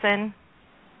Jason.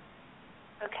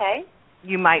 Okay.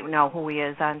 You might know who he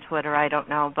is on Twitter. I don't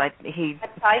know, but he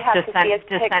just sent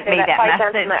me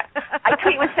that message. I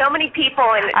tweet with so many people,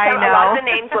 and a lot of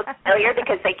the names look familiar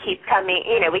because they keep coming.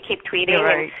 We keep tweeting,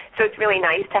 right. And so it's really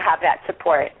nice to have that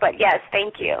support. But yes,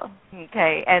 thank you.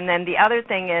 Okay, and then the other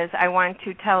thing is, I want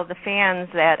to tell the fans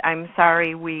that I'm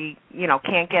sorry we,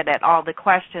 can't get at all the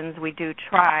questions. We do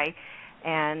try,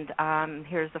 and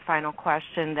here's the final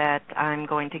question that I'm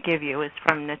going to give you. It's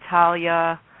from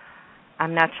Natalia.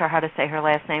 I'm not sure how to say her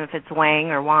last name, if it's Wang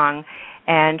or Wang,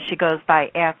 and she goes by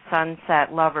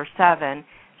 @SunsetLover7.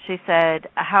 She said,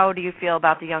 how do you feel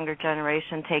about the younger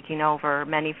generation taking over?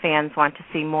 Many fans want to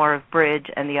see more of Bridge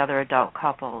and the other adult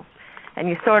couples. And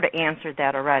you sort of answered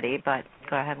that already, but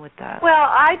go ahead with that. Well,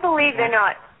 I believe they're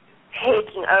not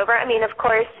taking over. I mean, of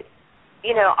course,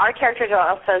 our characters are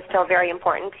also still very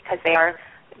important because they are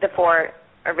the 4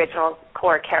 original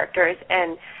core characters,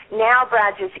 and now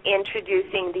Brad's is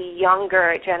introducing the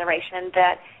younger generation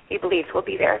that he believes will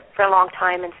be there for a long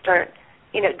time and start,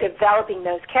 developing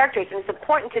those characters, and it's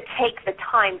important to take the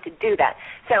time to do that.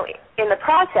 So in the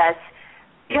process,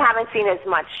 you haven't seen as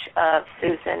much of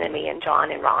Susan and me and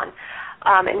John and Ron,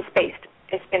 and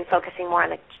it's been focusing more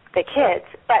on the kids,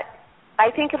 but I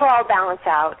think it will all balance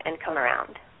out and come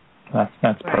around.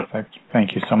 That's perfect.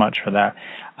 Thank you so much for that.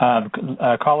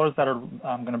 Callers that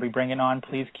I'm going to be bringing on,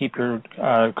 please keep your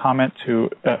comment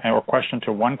or question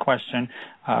to one question.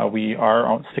 We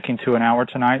are sticking to an hour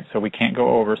tonight, so we can't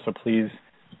go over, so please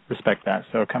respect that.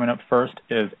 So coming up first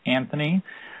is Anthony.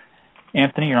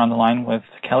 Anthony, you're on the line with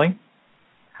Kelly.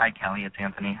 Hi, Kelly. It's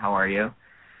Anthony. How are you?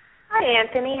 Hi,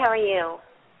 Anthony. How are you?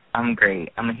 I'm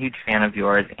great. I'm a huge fan of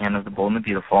yours and of The Bold and the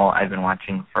Beautiful. I've been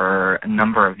watching for a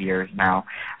number of years now.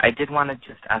 I did want to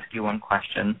just ask you one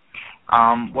question.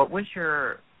 What was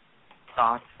your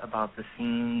thoughts about the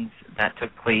scenes that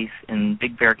took place in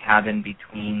Big Bear Cabin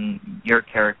between your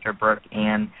character, Brooke,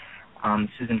 and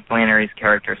Susan Flannery's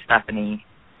character, Stephanie,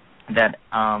 that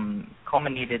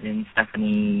culminated in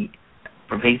Stephanie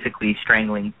basically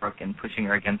strangling Brooke and pushing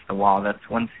her against the wall? That's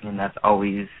one scene that's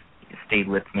always stayed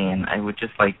with me, and I would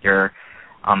just like your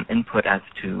input as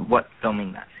to what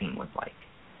filming that scene was like.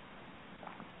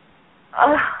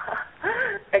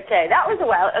 Okay, that was a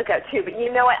while ago too, but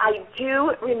you know what? I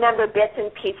do remember bits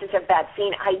and pieces of that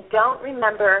scene. I don't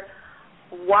remember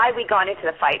why we got into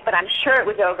the fight, but I'm sure it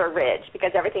was over Ridge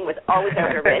because everything was always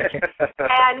over Ridge.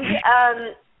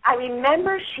 And I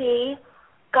remember she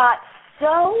got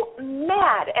so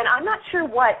mad, and I'm not sure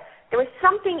what. There was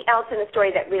something else in the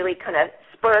story that really kind of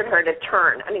spurred her to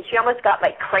turn. I mean, she almost got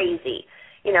like crazy,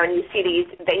 and you see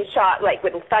they shot like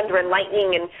with thunder and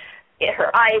lightning, and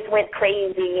her eyes went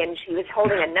crazy, and she was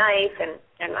holding a knife, and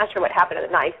I'm not sure what happened to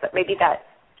the knife, but maybe that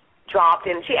dropped,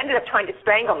 and she ended up trying to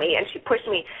strangle me, and she pushed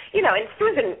me, and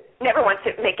Susan never wants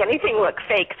to make anything look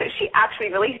fake, so she actually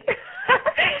really,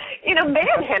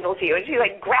 manhandles you, and she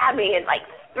like grabbed me and like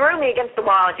threw me against the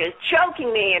wall, and she was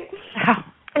choking me,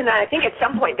 and I think at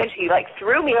some point then she like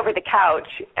threw me over the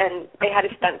couch, and they had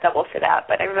a stunt double for that,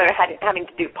 but I remember having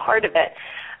to do part of it.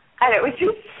 And it was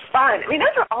just fun. I mean,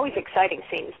 those are always exciting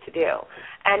scenes to do.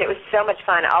 And it was so much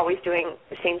fun always doing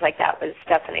scenes like that with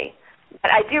Stephanie.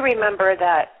 But I do remember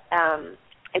that,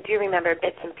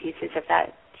 bits and pieces of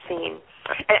that scene.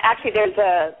 And actually there's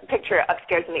a picture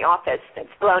upstairs in the office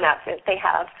that's blown up that they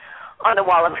have on the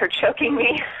wall of her choking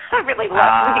me. I really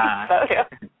love these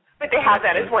photos. But they have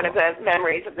that as one of the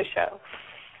memories of the show.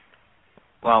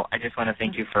 Well, I just want to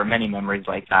thank you for many memories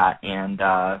like that and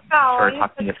for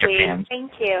talking with your fans.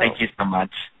 Thank you. Thank you so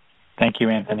much. Thank you,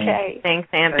 Anthony. Okay. Thanks,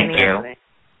 Anthony. Thank you.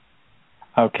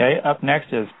 Okay, up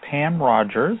next is Pam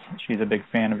Rogers. She's a big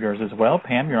fan of yours as well.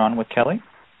 Pam, you're on with Kelly.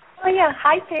 Oh, yeah.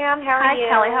 Hi, Pam. How are you? Hi,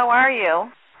 Kelly. How are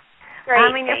you? Great,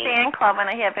 I'm in your fan club, and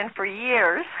I have been for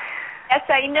years. Yes,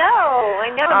 I know.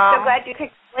 I'm so glad you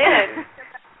picked Lynn.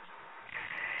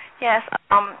 Yes.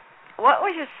 What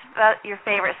was your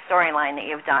favorite storyline that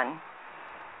you've done?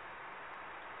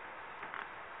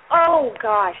 Oh,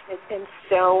 gosh, there's been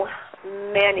so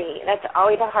many. That's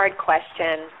always a hard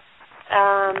question.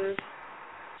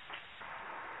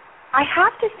 I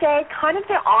have to say kind of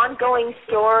the ongoing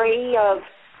story of,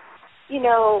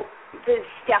 the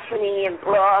Stephanie and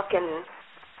Brooke and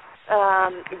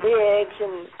Ridge.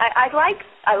 And I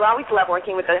always love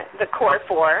working with the core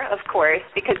four, of course,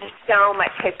 because there's so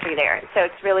much history there. So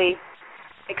it's really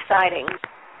exciting.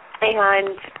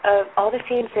 And all the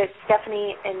scenes that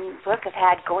Stephanie and Brooke have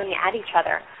had going at each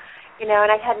other. and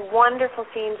I've had wonderful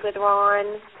scenes with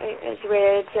Ron as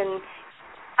Riz, and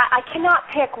I cannot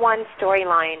pick one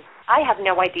storyline. I have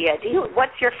no idea.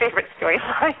 What's your favorite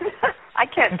storyline? I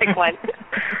can't pick one.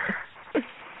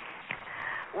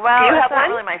 Well, it's not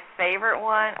really my favorite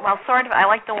one. Well, sort of. I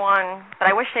like the one, but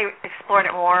I wish they explored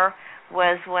it more,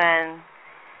 was when,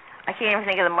 I can't even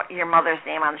think of your mother's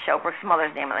name on the show, Brooke's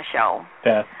mother's name on the show.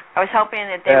 Beth. I was hoping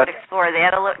that they would explore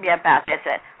that a little. Yeah, Beth, that's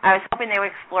it. I was hoping they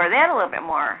would explore that a little bit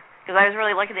more, because I was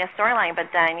really looking at the storyline, but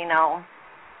then, they kind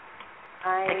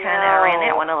of ran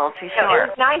that one a little too short. It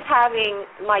was nice having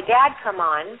my dad come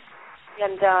on,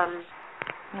 and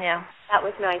that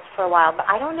was nice for a while, but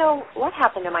I don't know what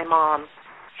happened to my mom.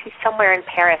 She's somewhere in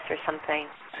Paris or something.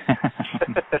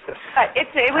 But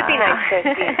it would be nice to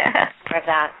see more of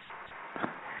that.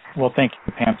 Well, thank you,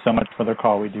 Pam, so much for the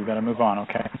call. We do got to move on,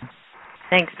 okay?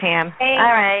 Thanks, Pam. Thanks.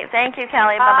 All right. Thank you,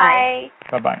 Kelly. Bye-bye.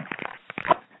 Bye-bye.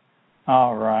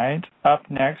 All right. Up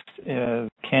next is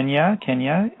Kenya.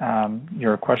 Kenya,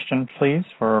 your question, please,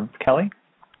 for Kelly.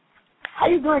 How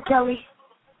you doing, Kelly?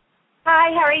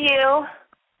 Hi, how are you?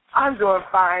 I'm doing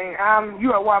fine.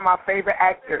 You are one of my favorite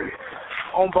actors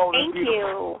on Bold and Beautiful. Thank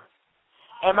you.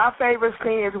 And my favorite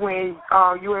scene is when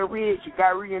you and Ridge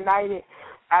got reunited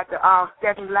after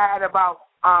Stephanie lied about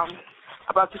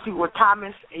you two with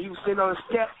Thomas and you were sitting on the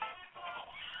steps.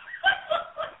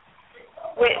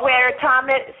 Where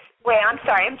Thomas? Wait, I'm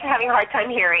sorry. I'm having a hard time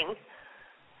hearing.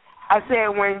 I said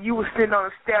when you were sitting on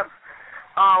the steps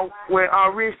when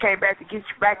Ridge came back to get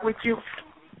you back with you.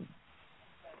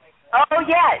 Oh,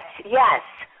 yes.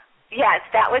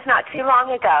 That was not too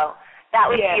long ago. That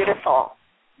was beautiful.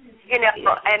 And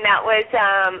that was,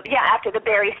 after the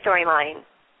Barry storyline.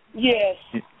 Yes.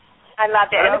 I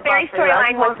loved it. And the Barry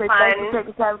storyline was fun. Thank you for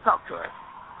taking time to talk to us.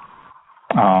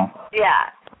 Oh. Yeah.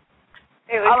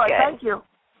 It was all right, good. thank you.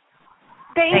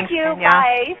 Thank you. Kenya.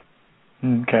 Bye.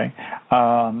 Okay.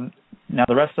 Now,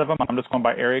 the rest of them, I'm just going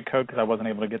by area code because I wasn't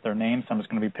able to get their names, so I'm just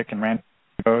going to be picking random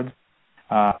codes.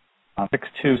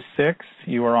 626,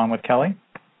 you are on with Kelly.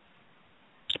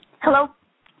 Hello,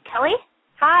 Kelly?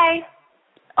 Hi.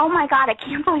 Oh, my God, I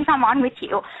can't believe I'm on with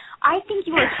you. I think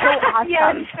you are so awesome.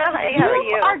 Yes, hi, how are you?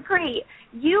 You are great.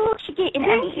 You should get an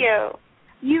Emmy. Thank you.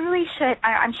 You really should.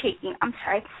 I'm shaking. I'm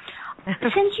sorry.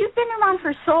 Since you've been around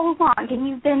for so long and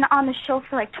you've been on the show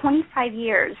for like 25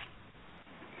 years,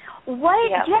 do you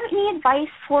have any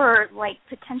advice for like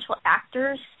potential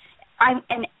actors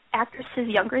and actresses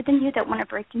younger than you that want to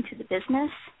break into the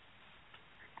business?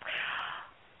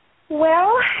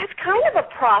 Well, it's kind of a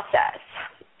process.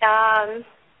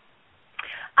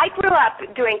 I grew up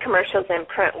doing commercials and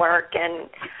print work and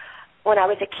when I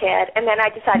was a kid, and then I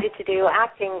decided to do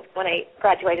acting when I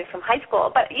graduated from high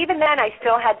school. But even then, I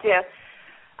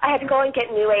had to go and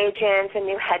get new agents and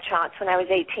new headshots when I was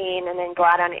 18 and then go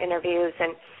out on interviews.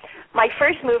 And my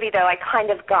first movie, though, I kind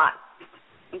of got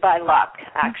by luck,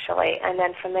 actually. And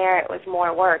then from there, it was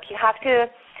more work.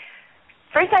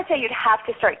 First I'd say you'd have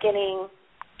to start getting,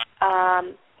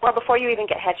 before you even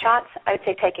get headshots, I would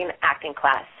say take an acting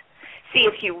class. See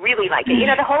if you really like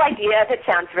it. The whole idea of it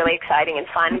sounds really exciting and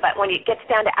fun, but when it gets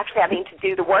down to actually having to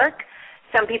do the work,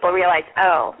 some people realize,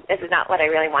 oh, this is not what I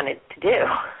really wanted to do.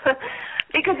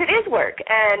 Because it is work.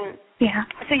 And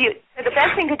so the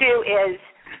best thing to do is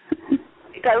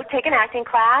go take an acting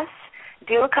class,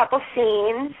 do a couple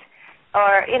scenes,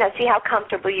 or, see how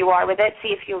comfortable you are with it, see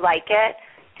if you like it,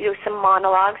 do some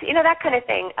monologues, that kind of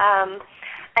thing.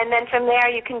 And then from there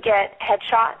you can get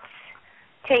headshots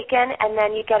taken, and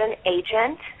then you get an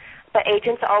agent. But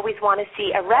agents always want to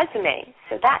see a resume,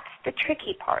 so that's the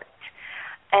tricky part.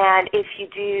 And if you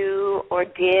do or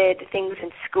did things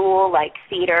in school like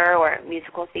theater or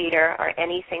musical theater or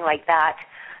anything like that,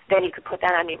 then you could put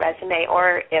that on your resume.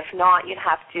 Or if not, you'd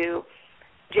have to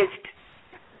just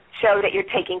show that you're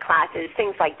taking classes,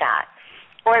 things like that.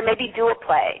 Or maybe do a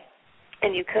play,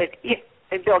 and you could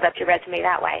build up your resume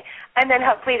that way. And then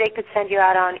hopefully they could send you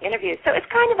out on interviews. So it's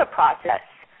kind of a process.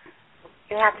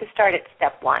 You have to start at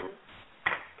step one.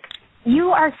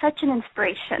 You are such an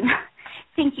inspiration.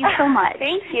 Thank you so much.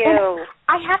 Thank you. And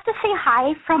I have to say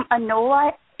hi from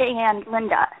Anola and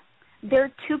Linda.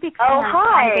 They're two big fans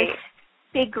of this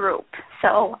big group.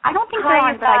 So I don't think they're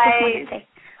on, but I just wanted to say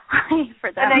hi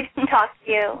for them. Nice to talk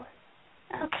to you.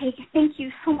 Okay, thank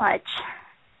you so much.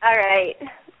 All right.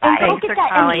 And go get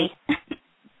that Emmy.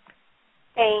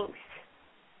 Thanks.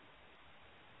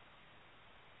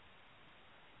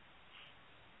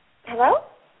 Hello?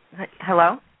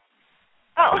 Hello?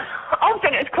 Oh, all of a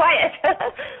sudden it's quiet.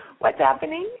 What's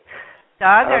happening?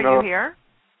 Doug, are you here?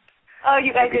 Oh,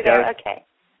 you guys are there. Okay.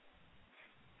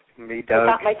 Maybe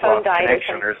Doug my phone died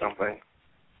connection or something.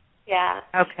 Yeah.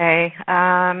 Okay.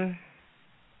 Pam,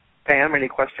 any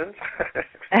questions?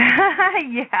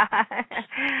 Yeah.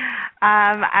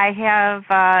 I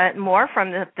have more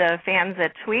from the fans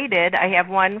that tweeted. I have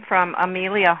one from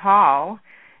Amelia Hall,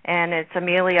 and it's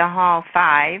Amelia Hall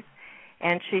 5.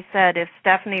 And she said, if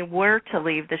Stephanie were to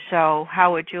leave the show,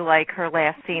 how would you like her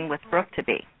last scene with Brooke to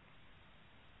be?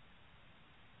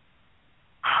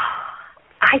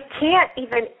 I can't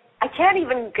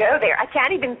even go there. I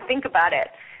can't even think about it.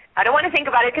 I don't want to think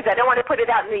about it because I don't want to put it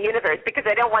out in the universe because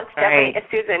I don't want Stephanie,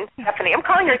 Stephanie. I'm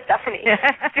calling her Stephanie,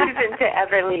 Susan to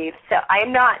ever leave. So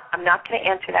I'm not going to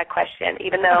answer that question,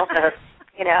 even though,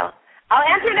 I'll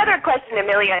answer another question,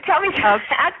 Amelia. Tell me,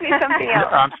 ask me something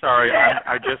else. I'm sorry.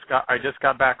 I just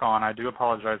got back on. I do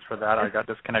apologize for that. I got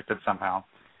disconnected somehow.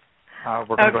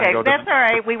 We're going to go that's all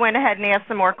right. We went ahead and asked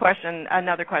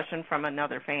another question from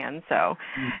another fan, so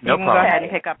no you can problem. go ahead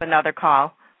and pick up another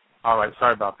call. All right.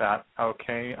 Sorry about that.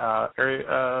 Okay.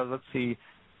 Let's see.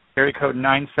 Area code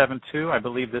 972. I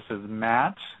believe this is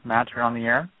Matt. Matt, you're on the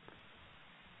air.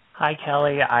 Hi,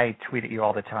 Kelly. I tweet at you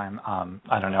all the time.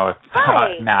 I don't know if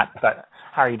Matt, but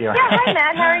how are you doing? Yeah, hi,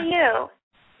 Matt. How are you?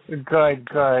 Good.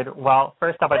 Well,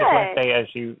 first off, I just want to say, as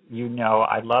you know,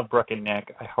 I love Brooke and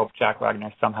Nick. I hope Jack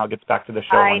Wagner somehow gets back to the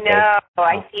show one day. I know.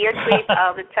 I see your tweets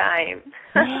all the time.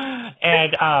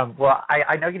 And,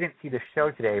 I know you didn't see the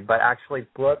show today, but actually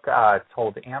Brooke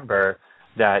told Amber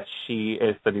that she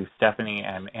is the new Stephanie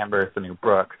and Amber is the new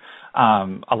Brooke.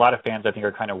 A lot of fans, I think,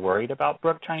 are kind of worried about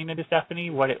Brooke turning into Stephanie.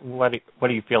 What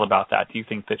do you feel about that? Do you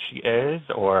think that she is,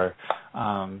 or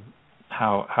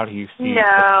how do you see?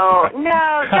 No,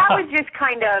 that was just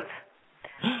kind of.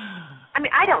 I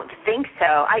mean, I don't think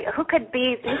so. Who could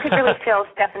really fill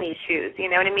Stephanie's shoes? You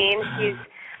know what I mean? She's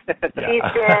been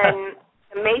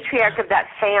the matriarch of that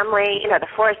family. The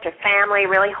Forrester family,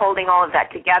 really holding all of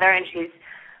that together, and she's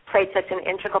played such an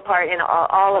integral part in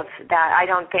all of that. I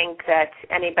don't think that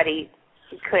anybody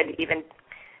could even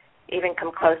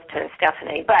come close to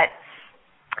Stephanie. But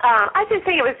I just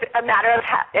think it was a matter of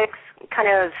kind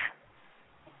of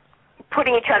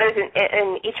putting each other's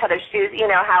in each other's shoes.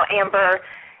 How Amber,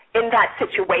 in that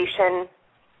situation,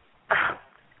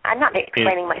 I'm not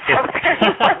explaining myself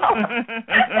very well.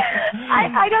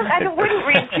 I wouldn't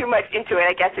read too much into it,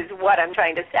 I guess, is what I'm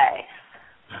trying to say.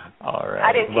 All right.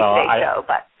 I didn't see today's show,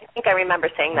 but I think I remember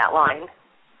saying that line.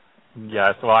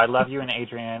 Yes. Well, I love you and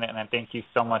Adrienne, and I thank you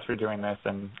so much for doing this,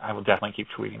 and I will definitely keep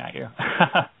tweeting at you.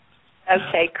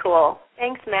 Okay, cool.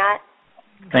 Thanks, Matt.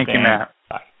 Thank you, Matt.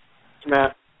 Bye.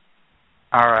 Matt.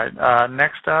 All right.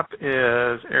 Next up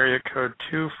is area code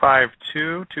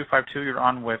 252. 252, you're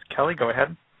on with Kelly. Go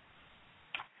ahead.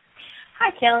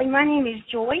 Hi, Kelly. My name is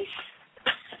Joyce.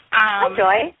 Hi,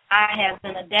 Joyce. I have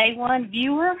been a day one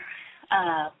viewer.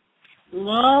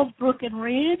 Love Brooke and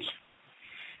Ridge.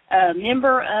 A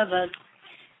member of a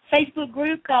Facebook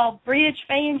group called Bridge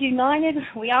Fans United.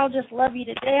 We all just love you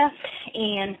to death.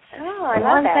 And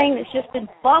one thing that's just been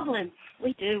bubbling,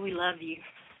 we love you.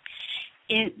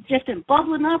 It's just been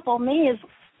bubbling up on me is,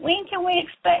 when can we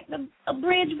expect a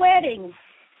bridge wedding?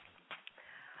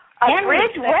 A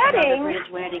bridge wedding? Bridge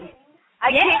wedding.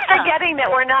 I keep forgetting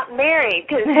that we're not married,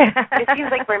 because it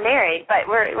seems like we're married, but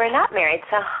we're not married.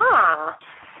 So,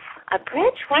 a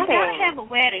bridge wedding. We gotta have a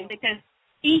wedding, because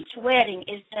each wedding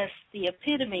is just the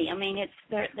epitome. I mean,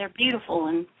 they're beautiful,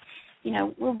 and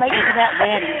we're waiting for that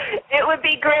wedding. It would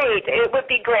be great.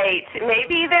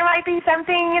 Maybe there might be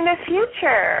something in the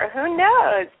future. Who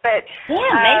knows? But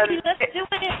maybe let's do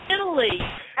it in Italy.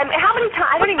 I mean, how many times?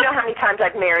 I don't even know how many times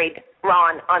I've married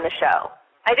Ron on the show.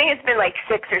 I think it's been like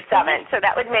 6 or 7. So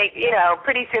that would make,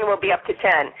 pretty soon we'll be up to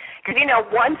 10. Because,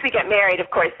 once we get married,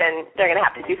 of course, then they're going to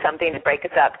have to do something to break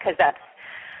us up, because that's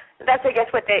I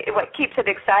guess what keeps it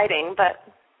exciting. But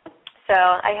so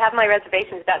I have my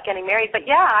reservations about getting married. But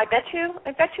yeah, I bet you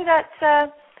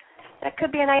that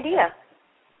could be an idea.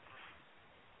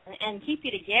 And keep you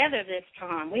together this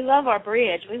time. We love our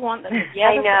bridge. We want them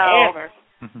together forever.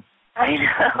 I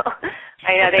know.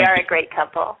 They are a great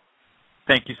couple.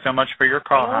 Thank you so much for your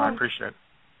call, hon. I appreciate it.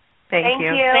 Thank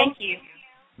you. Thank you.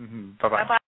 Bye-bye.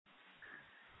 Bye-bye.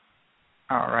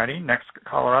 All righty. Next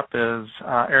caller up is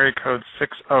area code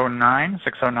 609.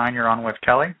 609, you're on with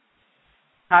Kelly.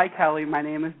 Hi, Kelly. My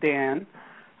name is Dan.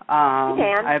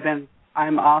 Dan.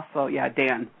 I'm also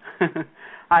Dan.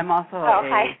 I'm also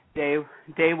a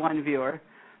day one viewer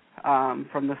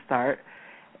from the start,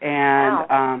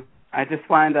 and I just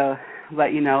wanted to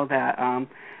let you know that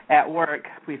at work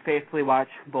we faithfully watch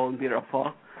Bold and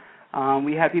Beautiful.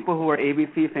 We have people who are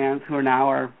ABC fans who are now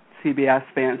our CBS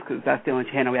fans, because that's the only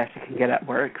channel we actually can get at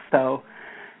work. So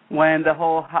when the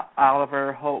whole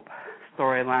Oliver Hope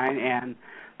storyline and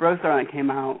Brooke Logan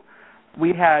came out,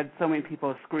 we had so many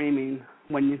people screaming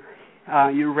when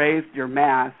you raised your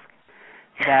mask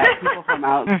that people from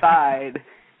outside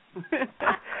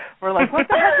were like, "What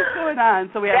the heck is going on?"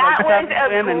 So we had that like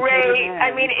was a great.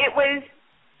 I mean, it was.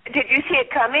 Did you see it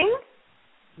coming?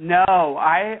 No,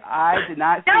 I did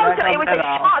not see that coming it was at a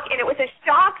all. shock, and it was a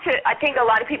shock to. I think a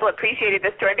lot of people appreciated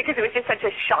the story because it was just such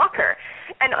a shocker,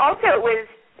 and also it was.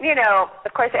 You know,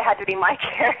 of course, it had to be my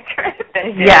character.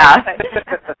 Yeah.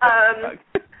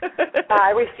 I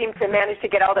always seem to manage to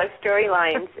get all those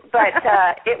storylines, but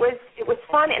it was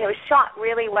fun and it was shot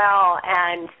really well,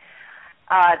 and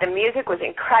the music was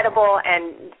incredible,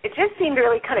 and it just seemed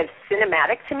really kind of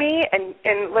cinematic to me and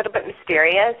a little bit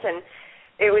mysterious, and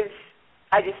it was.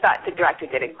 I just thought the director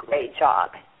did a great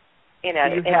job, in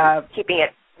keeping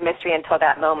it mystery until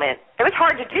that moment. It was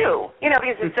hard to do,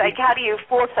 because it's like, how do you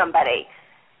fool somebody?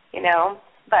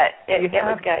 But it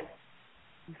was good.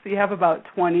 So you have about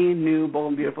 20 new Bold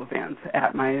and Beautiful fans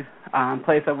at my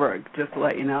place of work, just to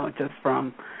let you know, just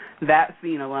from that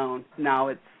scene alone. Now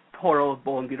it's total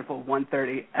Bold and Beautiful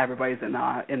 1:30. Everybody's in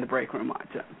the break room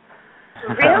watching.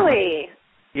 Really?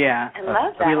 Yeah. I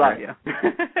love that. We love you.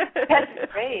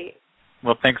 That's great.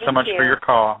 Well, thanks so much for your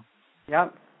call.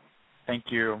 Yep.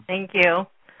 Thank you. Thank you.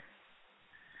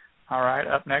 All right,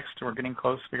 up next, we're getting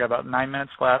close. We got about 9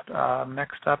 minutes left.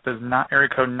 Next up is area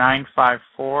code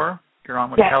 954. You're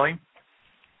on with Kelly.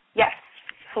 Yes.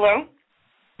 Hello?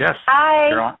 Yes. Hi.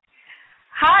 You're on.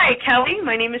 Hi, Kelly.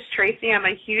 My name is Tracy. I'm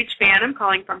a huge fan. I'm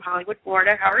calling from Hollywood,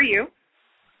 Florida. How are you?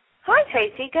 Hi,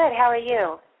 Tracy. Good. How are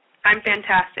you? I'm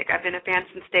fantastic. I've been a fan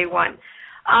since day one.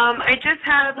 I just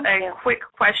have a quick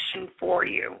question for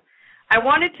you. I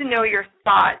wanted to know your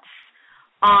thoughts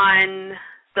on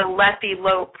the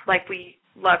Lethy-Lope, like we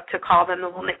love to call them, the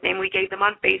little nickname we gave them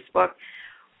on Facebook.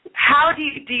 How do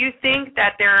you think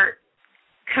that they're,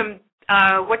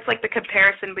 what's like the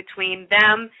comparison between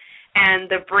them and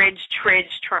the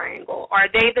Bridge-Tridge triangle? Are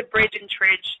they the Bridge and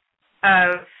Tridge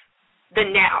of the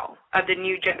now, of the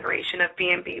new generation of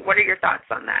B&B? What are your thoughts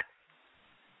on that?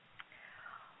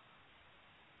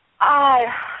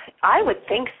 I would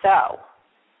think so.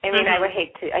 I mean,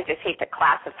 I just hate to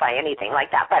classify anything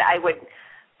like that, but I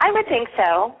would think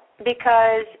so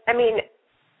because, I mean,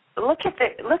 look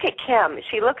at Kim.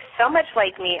 She looks so much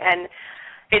like me, and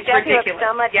Jackie looks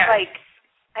so much like.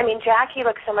 I mean, Jackie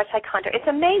looks so much like Hunter. It's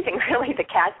amazing, really, the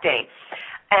casting,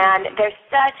 and they're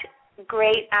such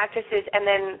great actresses. And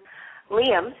then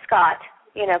Liam Scott,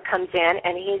 comes in,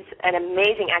 and he's an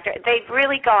amazing actor. They've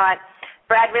really got.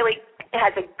 Brad really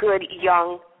has a good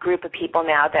young group of people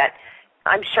now that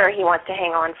I'm sure he wants to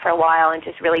hang on for a while and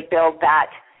just really build that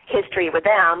history with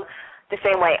them the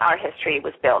same way our history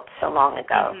was built so long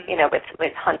ago,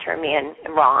 with Hunter, me, and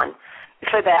Ron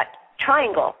for that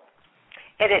triangle.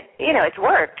 And it's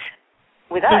worked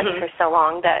with us for so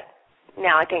long that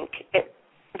now I think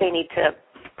they need to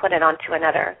put it onto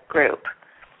another group,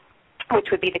 which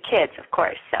would be the kids, of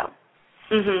course. So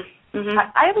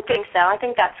I would think so. I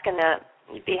think that's going to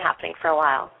be happening for a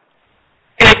while.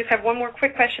 And I just have one more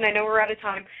quick question. I know we're out of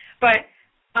time, but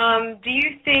do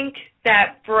you think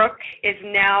that Brooke is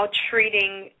now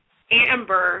treating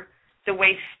Amber the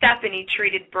way Stephanie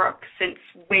treated Brooke since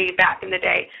way back in the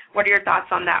day? What are your thoughts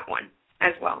on that one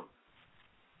as well?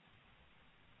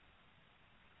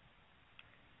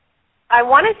 I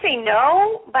want to say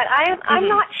no, but I'm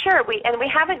not sure. We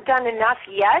haven't done enough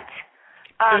yet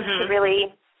to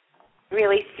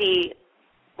really see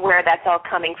where that's all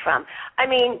coming from. I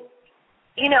mean,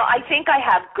 I think I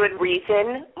have good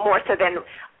reason, more so than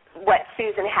what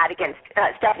Stephanie had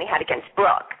against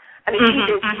Brooke. I mean, she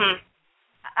just,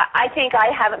 I think I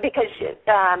haven't, because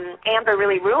Amber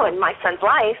really ruined my son's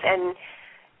life and,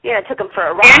 took him for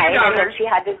a ride. And then she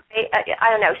had this, I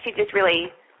don't know, she just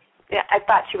really, I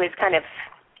thought she was kind of,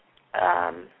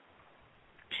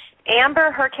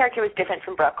 Amber, her character was different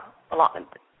from Brooke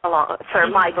for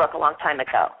my Brooke a long time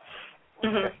ago.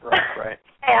 Right.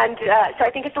 And so I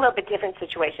think it's a little bit different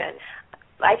situation.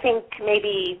 I think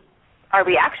maybe our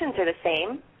reactions are the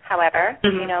same. However,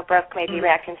 Brooke may be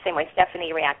reacting the same way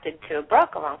Stephanie reacted to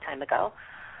Brooke a long time ago.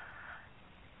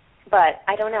 But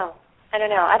I don't know.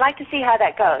 I'd like to see how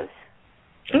that goes.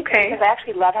 Okay. Because I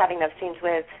actually love having those scenes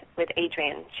with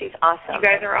Adrienne. She's awesome. You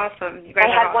guys are awesome. I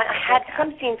had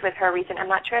some scenes with her recently. I'm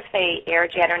not sure if they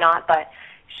aired yet or not, but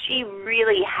she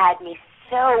really had me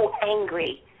so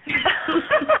angry.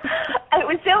 It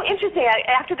was so interesting.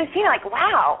 After the scene, I'm like,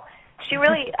 wow.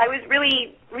 I was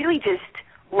really just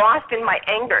lost in my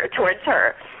anger towards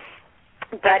her.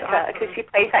 But because she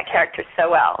plays that character so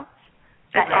well.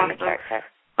 That's awesome. Character.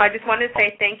 I just wanted to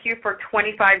say thank you for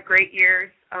 25 great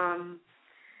years.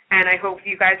 and I hope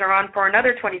you guys are on for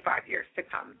another 25 years to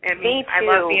come. And me too. I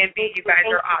love B&B. You guys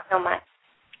are awesome.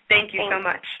 Thank you so much. Thank you so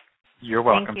much. You're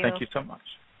welcome. Thank you so much.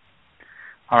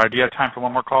 All right, do you have time for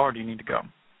one more call, or do you need to go?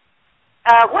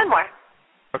 One more.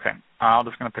 Okay. I'm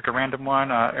just going to pick a random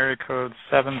one. Area code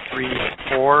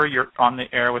 734. You're on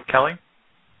the air with Kelly.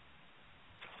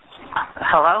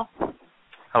 Hello?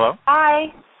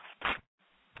 Hi.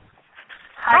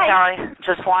 Hi, Kelly.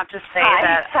 Just want to say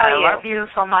that I love you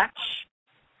so much.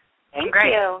 Thank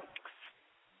Great. you.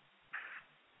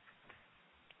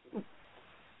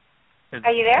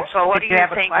 Are you there? So what do you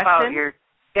think about your...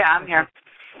 Yeah, I'm here.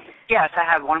 Yes, I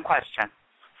have one question.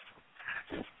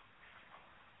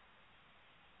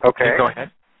 Okay. Go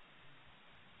ahead.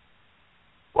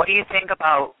 What do you think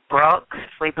about Brooke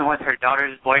sleeping with her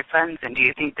daughter's boyfriends, and do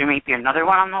you think there may be another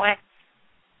one on the way?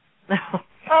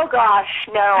 Oh gosh,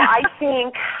 no. I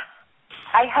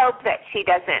hope that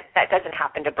that doesn't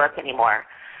happen to Brooke anymore,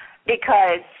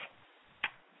 because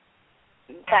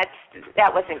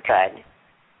that wasn't good.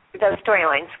 Those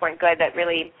storylines weren't good. That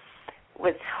really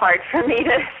was hard for me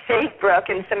to save Brooke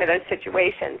in some of those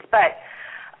situations. But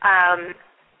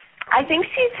I think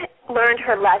she's learned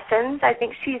her lessons. I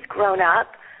think she's grown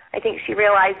up. I think she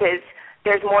realizes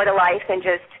there's more to life than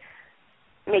just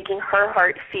making her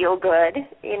heart feel good,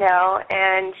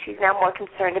 and she's now more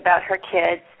concerned about her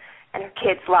kids and her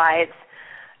kids' lives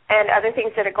and other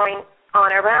things that are going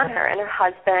on around her, and her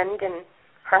husband and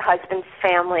her husband's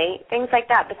family, things like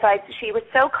that. Besides, she was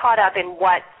so caught up in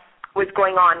what was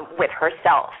going on with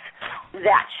herself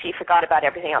that she forgot about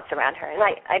everything else around her. And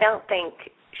I don't think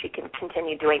she can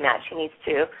continue doing that. She needs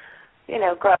to,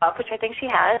 grow up, which I think she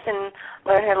has, and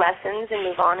learn her lessons and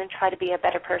move on and try to be a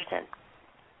better person.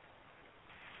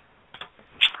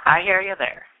 I hear you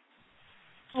there.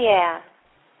 Yeah.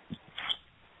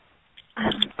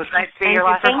 It was nice to see your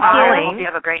last call. I hope you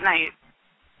have a great night.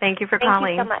 Thank you for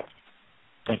calling. Thank you so much.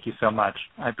 Thank you so much.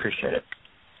 I appreciate it.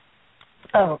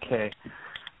 Okay.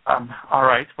 All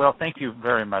right. Well, thank you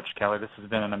very much, Kelly. This has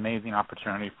been an amazing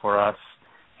opportunity for us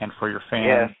and for your fans.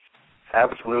 Yes,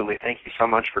 absolutely. Thank you so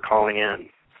much for calling in.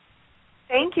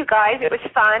 Thank you, guys. It was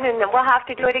fun, and we'll have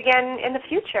to do it again in the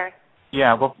future.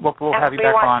 Yeah, we'll have you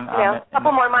back on. A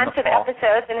couple more months of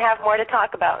episodes and have more to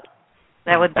talk about.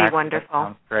 That would be wonderful. That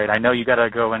sounds great. I know you got to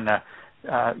go and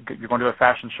you're going to a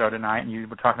fashion show tonight, and you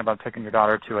were talking about taking your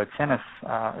daughter to a tennis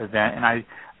event, and I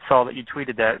saw that you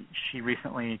tweeted that she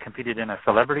recently competed in a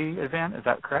celebrity event. Is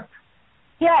that correct?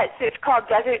 Yes, it's called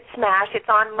Desert Smash. It's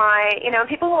on my,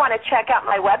 people who want to check out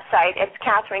my website, it's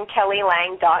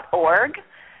KatherineKellyLang.org.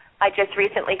 I just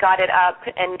recently got it up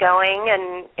and going,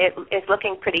 and it is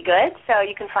looking pretty good, so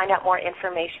you can find out more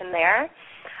information there.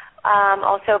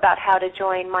 Also about how to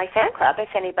join my fan club if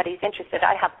anybody's interested.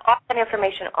 I have all that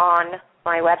information on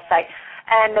my website.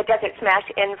 And the Desert Smash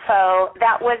info,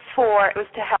 it was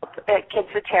to help kids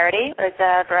with charity. It was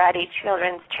a Variety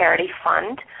Children's Charity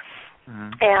Fund.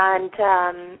 Mm-hmm.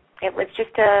 And it was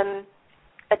just a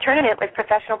tournament with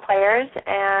professional players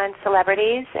and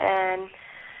celebrities and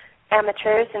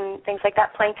amateurs and things like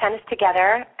that playing tennis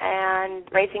together and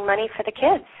raising money for the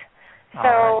kids.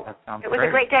 So it was a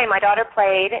great day. My daughter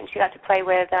played, and she got to play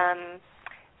with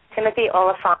Timothy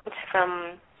Oliphant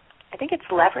from, I think it's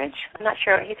Leverage. I'm not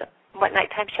sure what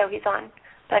nighttime show he's on,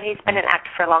 but he's been an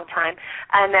actor for a long time.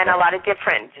 And then a lot of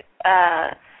different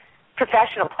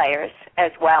professional players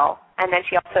as well. And then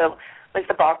she also was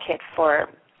the ball kid for,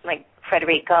 like,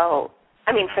 Fernando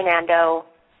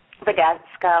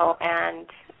Badesco and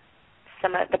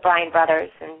some of the Bryan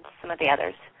brothers and some of the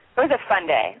others. It was a fun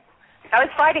day. I was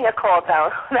fighting a cold,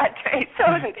 though, that day, so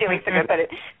it wasn't 2 weeks ago, but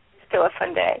it's still a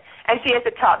fun day. And she is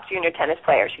a top junior tennis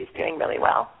player. She's doing really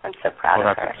well. I'm so proud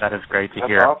of her. That is great to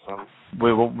hear. That's awesome.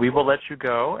 We will let you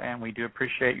go, and we do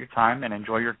appreciate your time and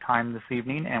enjoy your time this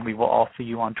evening, and we will all see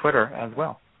you on Twitter as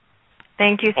well.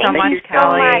 Thank you so much, Kelly. Thank you so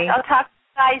much. I'll talk to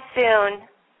you guys soon.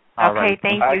 Okay,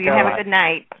 thank you. You have a good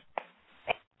night.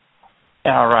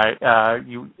 All right,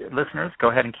 you listeners, go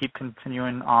ahead and keep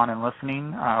continuing on and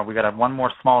listening. We got one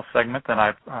more small segment that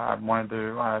I wanted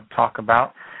to talk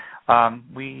about.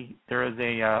 There is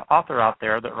a author out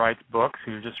there that writes books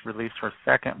who just released her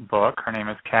second book. Her name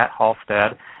is Kat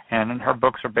Halstead, and her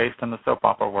books are based in the soap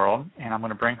opera world. And I'm going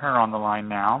to bring her on the line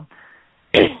now.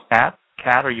 Kat,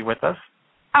 are you with us?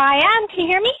 I am. Can you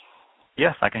hear me?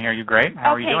 Yes, I can hear you great.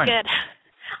 How are you doing? Okay, good.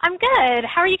 I'm good.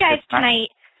 How are you guys tonight?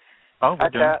 Oh, we're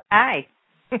doing. Hi.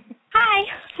 Hi.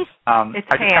 It's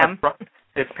Pam.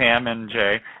 It's Pam and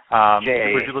Jay.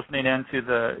 Jay. Were you listening in to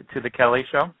the Kelly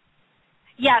show?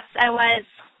 Yes, I was.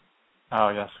 Oh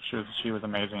yes, she was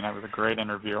amazing. That was a great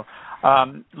interview.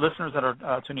 Listeners that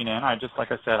are tuning in,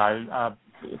 like I said, I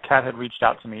Kat had reached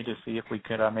out to me to see if we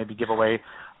could maybe give away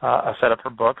a set of her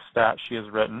books that she has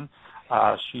written.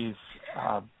 I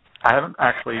haven't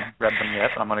actually read them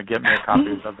yet, but I'm going to get me a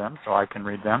copy of them so I can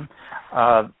read them.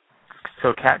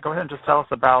 So, Kat, go ahead and just tell us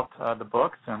about the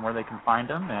books and where they can find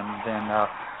them, and then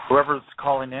whoever's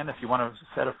calling in, if you want to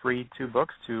set a free 2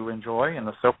 books to enjoy in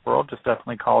the soap world, just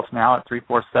definitely call us now at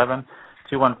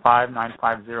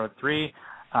 347-215-9503.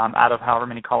 Out of however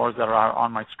many callers that are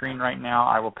on my screen right now,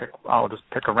 I'll just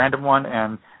pick a random one,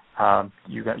 and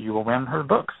you will win her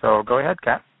book. So go ahead,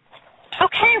 Kat.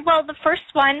 Okay, well, the first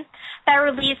one that I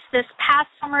released this past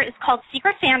summer is called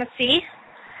Secret Fantasy,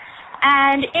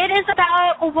 and it is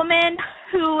about a woman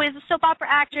who is a soap opera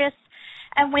actress,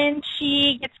 and when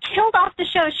she gets killed off the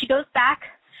show, she goes back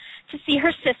to see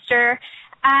her sister,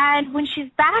 and when she's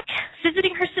back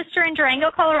visiting her sister in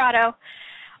Durango, Colorado,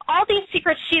 all these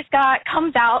secrets she's got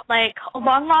comes out, like a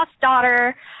long-lost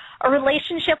daughter, a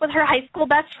relationship with her high school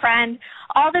best friend,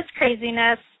 all this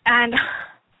craziness, and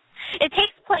it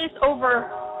takes place over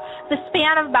the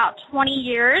span of about 20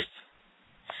 years,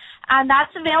 and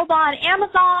that's available on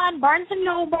Amazon, Barnes &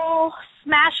 Noble,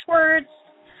 Smashwords,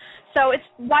 so it's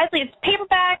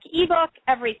paperback, ebook,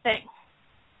 everything.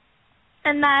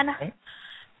 And then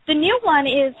the new one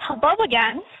is Hello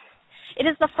Again. It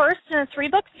is the first in a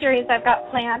 3-book series I've got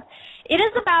planned. It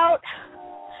is about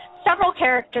several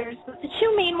characters, but the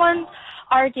 2 main ones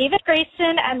are David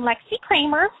Grayson and Lexi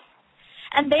Kramer,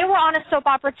 and they were on a soap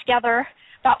opera together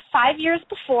about 5 years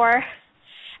before,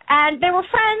 and they were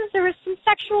friends. There was some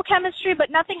sexual chemistry, but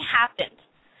nothing happened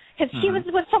because he was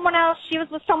with someone else, she was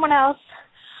with someone else.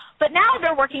 But now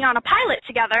they're working on a pilot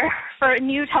together for a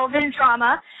new television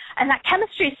drama, and that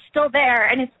chemistry is still there,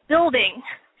 and it's building.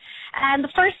 And the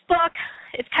first book,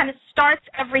 it kind of starts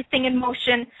everything in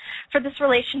motion for this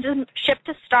relationship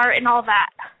to start and all that.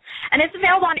 And it's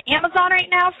available on Amazon right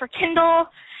now for Kindle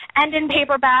and in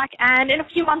paperback, and in a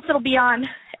few months it'll be on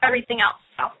everything else.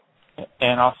 So.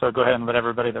 And also go ahead and let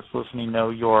everybody that's listening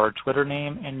know your Twitter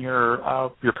name and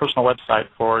your personal website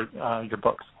for your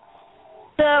books.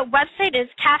 The website is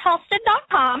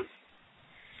kathalstead.com,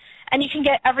 and you can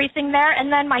get everything there.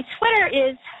 And then my Twitter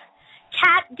is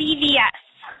KatDVS.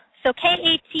 So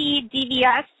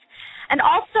KATDVS. And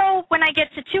also, when I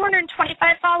get to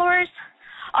 225 followers,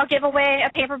 I'll give away a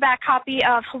paperback copy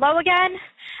of Hello Again.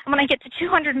 And when I get to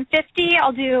 250,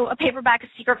 I'll do a paperback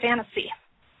of Secret Fantasy.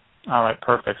 All right,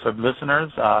 perfect. So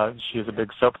listeners, she's a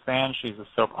big soap fan. She's a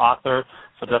soap author.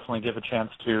 So definitely give a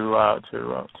chance to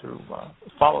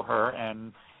follow her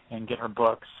and get her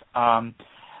books. And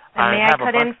may I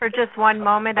cut in for just one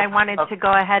moment? I wanted to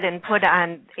go ahead and put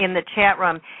on in the chat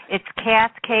room. It's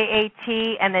Kat,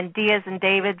 K-A-T, and then D as in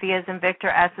David, V as in Victor,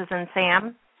 S as in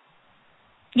Sam?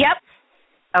 Yep.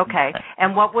 Okay.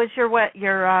 And what was your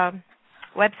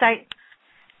website?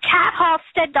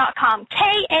 KatHalstead.com.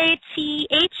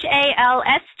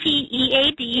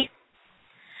 KatHalstead.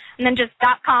 And then just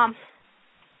 .com.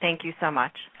 Thank you so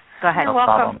much. Go ahead. You're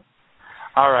welcome. Problem.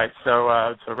 All right,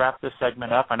 so to wrap this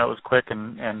segment up, I know it was quick,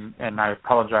 and I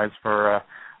apologize for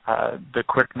the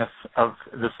quickness of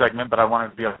this segment, but I wanted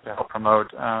to be able to help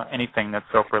promote anything that's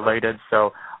soap-related.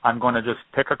 So I'm going to just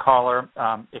pick a caller.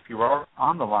 If you are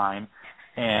on the line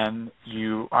and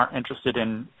you aren't interested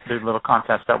in the little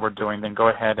contest that we're doing, then go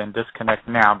ahead and disconnect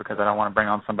now, because I don't want to bring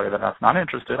on somebody that's not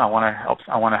interested. I want to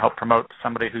help promote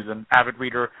somebody who's an avid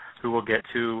reader who will get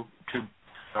to.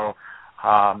 So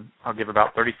I'll give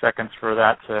about 30 seconds for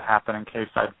that to happen in case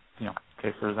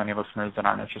there's any listeners that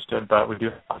aren't interested. But we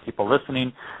do have people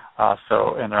listening,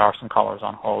 and there are some callers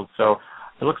on hold. So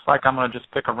it looks like I'm going to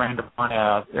just pick a random one.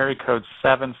 Area code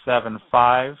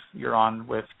 775. You're on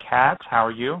with Kat. How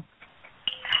are you?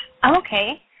 I'm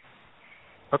okay.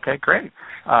 Okay, great.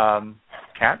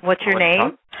 Kat, what's your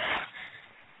name?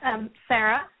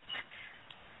 Sarah.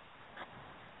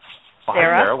 Well,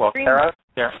 Sarah. Well, Sarah.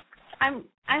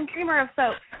 I'm Dreamer of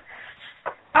Soap.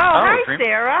 Oh, hi,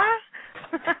 Sarah.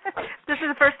 This is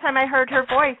the first time I heard her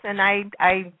voice, and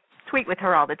I tweet with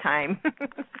her all the time.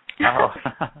 Oh.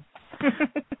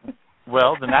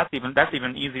 Well, then that's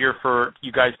even easier for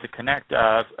you guys to connect.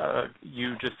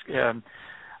 You just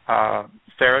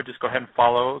Sarah, just go ahead and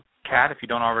follow Kat if you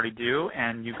don't already do,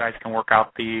 and you guys can work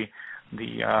out getting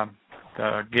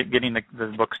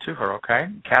the books to her. Okay,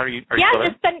 Kat, are you still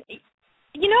just send.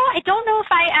 I don't know if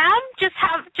I am. Just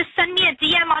send me a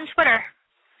DM on Twitter.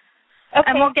 Okay.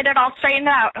 And we'll get it all straightened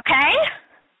out. Okay.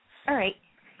 All right.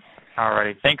 All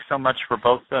righty. Thanks so much for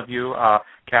both of you.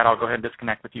 Kat, I'll go ahead and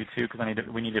disconnect with you too, because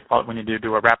we need to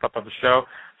do a wrap up of the show.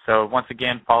 So once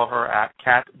again, follow her at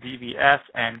KatDVS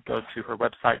and go to her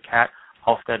website,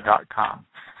 KatHalstead.com.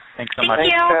 Thanks so much.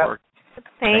 Thank you.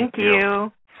 Thank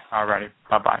you. All righty.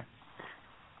 Bye-bye.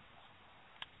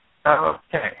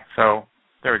 Okay, so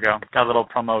there we go. Got a little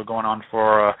promo going on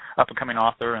for up-and-coming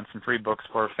author and some free books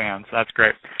for fans. That's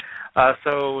great.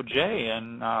 So Jay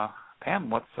and Pam,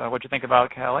 what'd you think about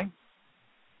Kelly?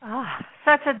 Oh,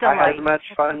 such a delight. I had as much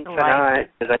fun tonight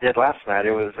as I did last night.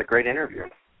 It was a great interview.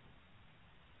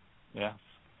 Yes.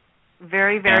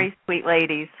 Very, very sweet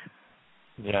ladies.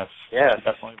 Yes. Yes,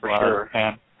 definitely for was. sure.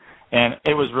 And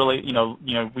it was really,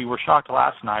 we were shocked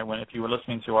last night when, if you were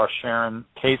listening to our Sharon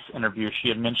Case interview, she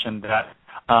had mentioned that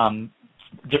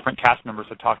different cast members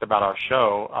had talked about our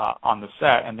show on the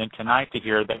set, and then tonight to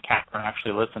hear that Katherine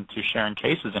actually listened to Sharon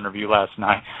Case's interview last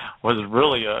night was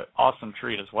really an awesome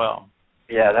treat as well.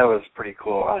 Yeah, that was pretty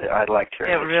cool. I liked her.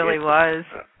 It really was.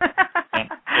 And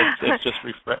it's just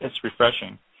it's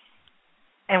refreshing.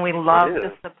 And we love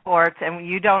the support, and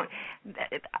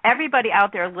everybody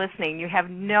out there listening, you have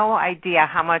no idea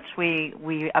how much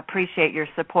we appreciate your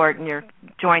support and your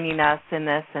joining us in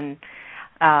this and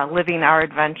living our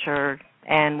adventure,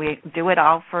 and we do it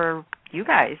all for you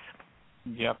guys.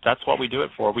 Yep, that's what we do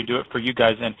it for. We do it for you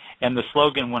guys, and the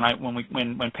slogan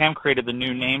when Pam created the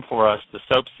new name for us, the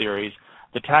soap series,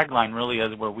 the tagline really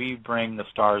is where we bring the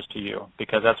stars to you,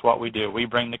 because that's what we do. We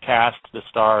bring the cast, the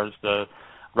stars, the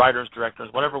writers,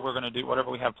 directors, whatever we're going to do, whatever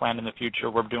we have planned in the future,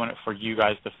 we're doing it for you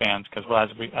guys, the fans, because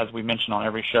as we mentioned on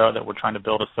every show, that we're trying to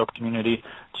build a soap community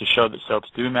to show that soaps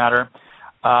do matter.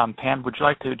 Pam, would you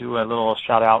like to do a little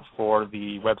shout-out for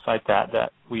the website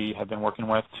that we have been working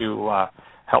with to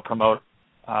help promote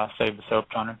Save the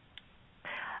Soap genre?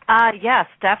 Yes,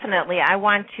 definitely. I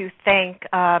want to thank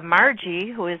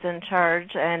Margie, who is in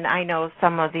charge, and I know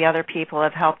some of the other people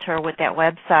have helped her with that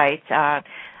website.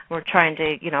 We're trying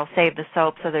to, save the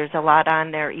soap, so there's a lot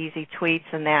on there, easy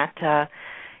tweets and that,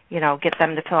 get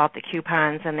them to fill out the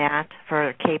coupons and that for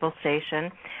a cable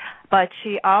station. But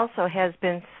she also has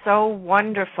been so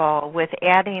wonderful with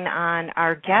adding on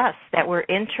our guests that we're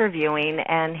interviewing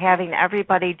and having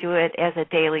everybody do it as a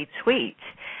daily tweet.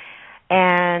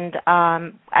 And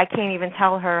I can't even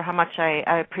tell her how much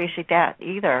I appreciate that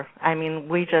either. I mean,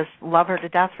 we just love her to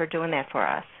death for doing that for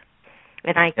us.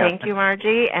 And I thank you,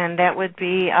 Margie, and that would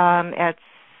be at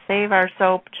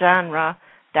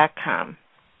SaveOurSoapGenre.com.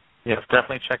 Yes,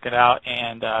 definitely check it out.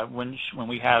 And when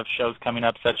we have shows coming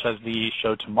up, such as the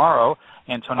show tomorrow,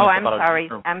 Antonio.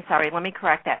 I'm sorry. Let me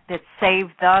correct that. It's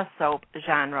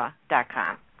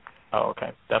SaveTheSoapGenre.com. Oh,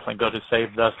 okay. Definitely go to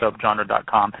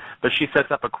SaveTheSoapGenre.com. But she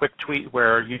sets up a quick tweet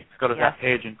where you go to that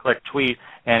page and click tweet,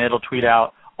 and it'll tweet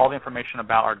out all the information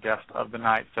about our guest of the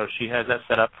night. So she has that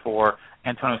set up for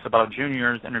Antonio Sabato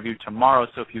Jr.'s interview tomorrow.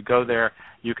 So if you go there,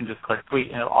 you can just click tweet,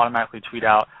 and it'll automatically tweet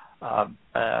out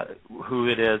who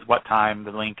it is, what time,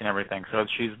 the link, and everything. So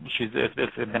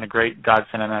it's been a great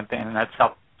godsend, and that's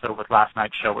helped with last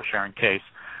night's show with Sharon Case.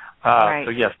 Right.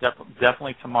 So yes,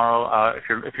 definitely tomorrow.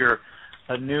 If you're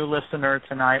a new listener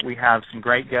tonight, we have some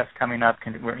great guests coming up.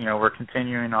 We're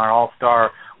continuing our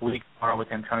All-Star Week tomorrow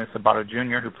with Antonio Sabato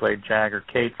Jr., who played Jagger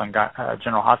Cates on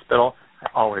General Hospital.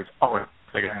 Always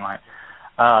say getting right.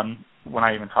 When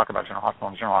I even talk about General Hospital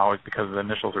in general, always because the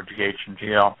initials are GH and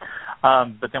GL.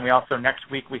 But then we also, next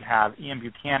week, we have Ian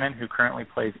Buchanan, who currently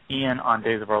plays Ian on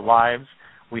Days of Our Lives.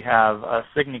 We have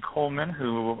Signe Coleman,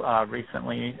 who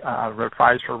recently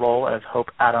reprised her role as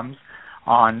Hope Adams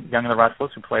on Young and the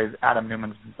Restless, who plays Adam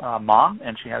Newman's mom,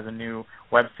 and she has a new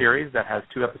web series that has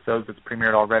 2 episodes that's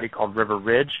premiered already called River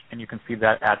Ridge, and you can see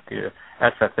that at the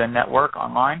SFN network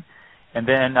online. And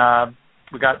then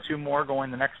we got 2 more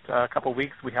going the next couple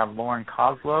weeks. We have Lauren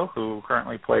Koslow, who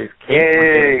currently plays Kate on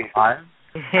Days of Our Lives.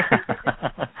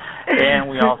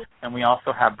 and we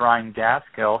also have Brian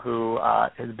Gaskill, who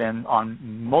has been on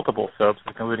multiple soaps,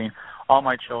 including All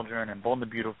My Children and Bold and the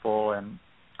Beautiful and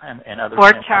other.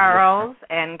 Port Charles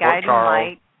and Guiding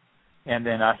Light. And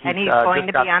then he's going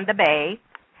to be on The Bay.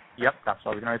 Yep, that's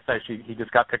what I was going to say. He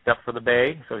just got picked up for The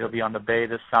Bay, so he'll be on The Bay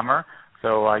this summer.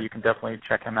 So you can definitely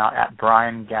check him out at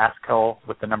Brian Gaskill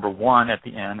with the number 1 at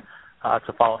the end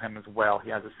to follow him as well. He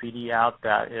has a CD out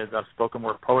that is of spoken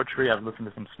word poetry. I've listened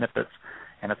to some snippets,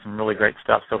 and it's some really great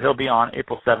stuff. So he'll be on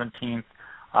April 17th.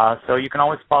 So you can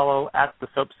always follow at the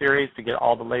Soap Series to get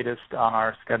all the latest on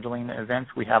our scheduling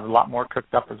events. We have a lot more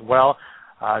cooked up as well.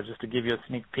 Just to give you a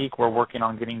sneak peek, we're working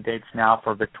on getting dates now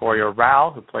for Victoria Rao,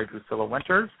 who played Drusilla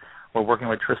Winters. We're working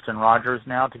with Tristan Rogers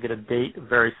now to get a date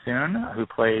very soon, who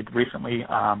played recently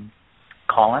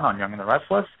Colin on Young and the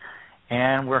Restless.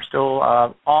 And we're still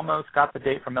almost got the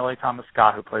date for Melody Thomas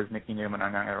Scott, who plays Nikki Newman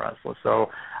on Young and the Restless.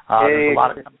 So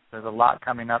there's a lot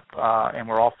coming up, and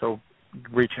we're also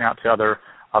reaching out to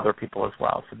other people as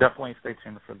well. So definitely stay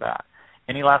tuned for that.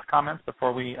 Any last comments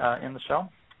before we end the show?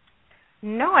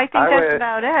 No, I think that's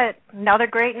about it. Another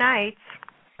great night.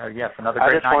 Yes, another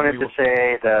great night. I just wanted to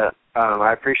say that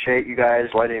I appreciate you guys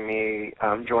letting me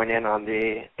join in on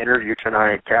the interview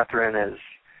tonight. Katherine is,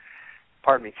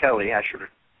 Kelly, I should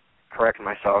correct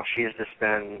myself. She has just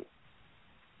been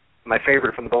my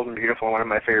favorite from the Bold and Beautiful, one of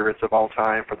my favorites of all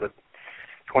time for the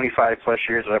 25-plus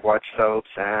years that I've watched soaps,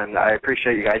 and I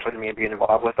appreciate you guys letting me be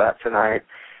involved with that tonight.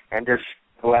 And just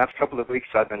the last couple of weeks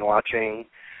I've been watching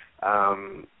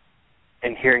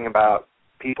and hearing about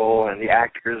people and the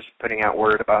actors putting out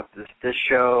word about this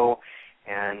show,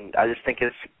 and I just think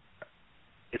it's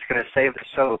going to save the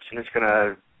soaps, and it's going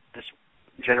to just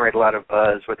generate a lot of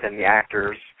buzz within the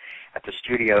actors at the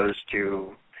studios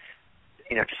to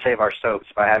save our soaps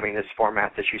by having this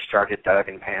format that you started, Doug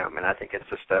and Pam, and I think it's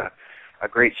just a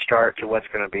great start to what's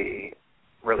going to be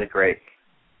really great.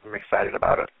 I'm excited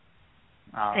about it.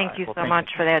 Thank you so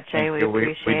much for that, Jay. We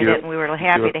appreciate it, and we were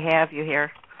happy to have you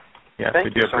here. Yes, we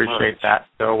do appreciate that.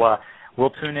 So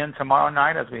we'll tune in tomorrow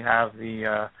night as we have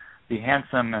the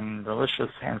handsome and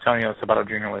delicious Antonio Sabato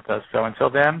Jr. with us. So until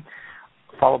then,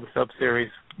 follow the soap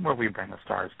series where we bring the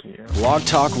stars to you. Blog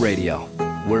Talk Radio,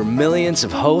 where millions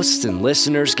of hosts and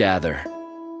listeners gather.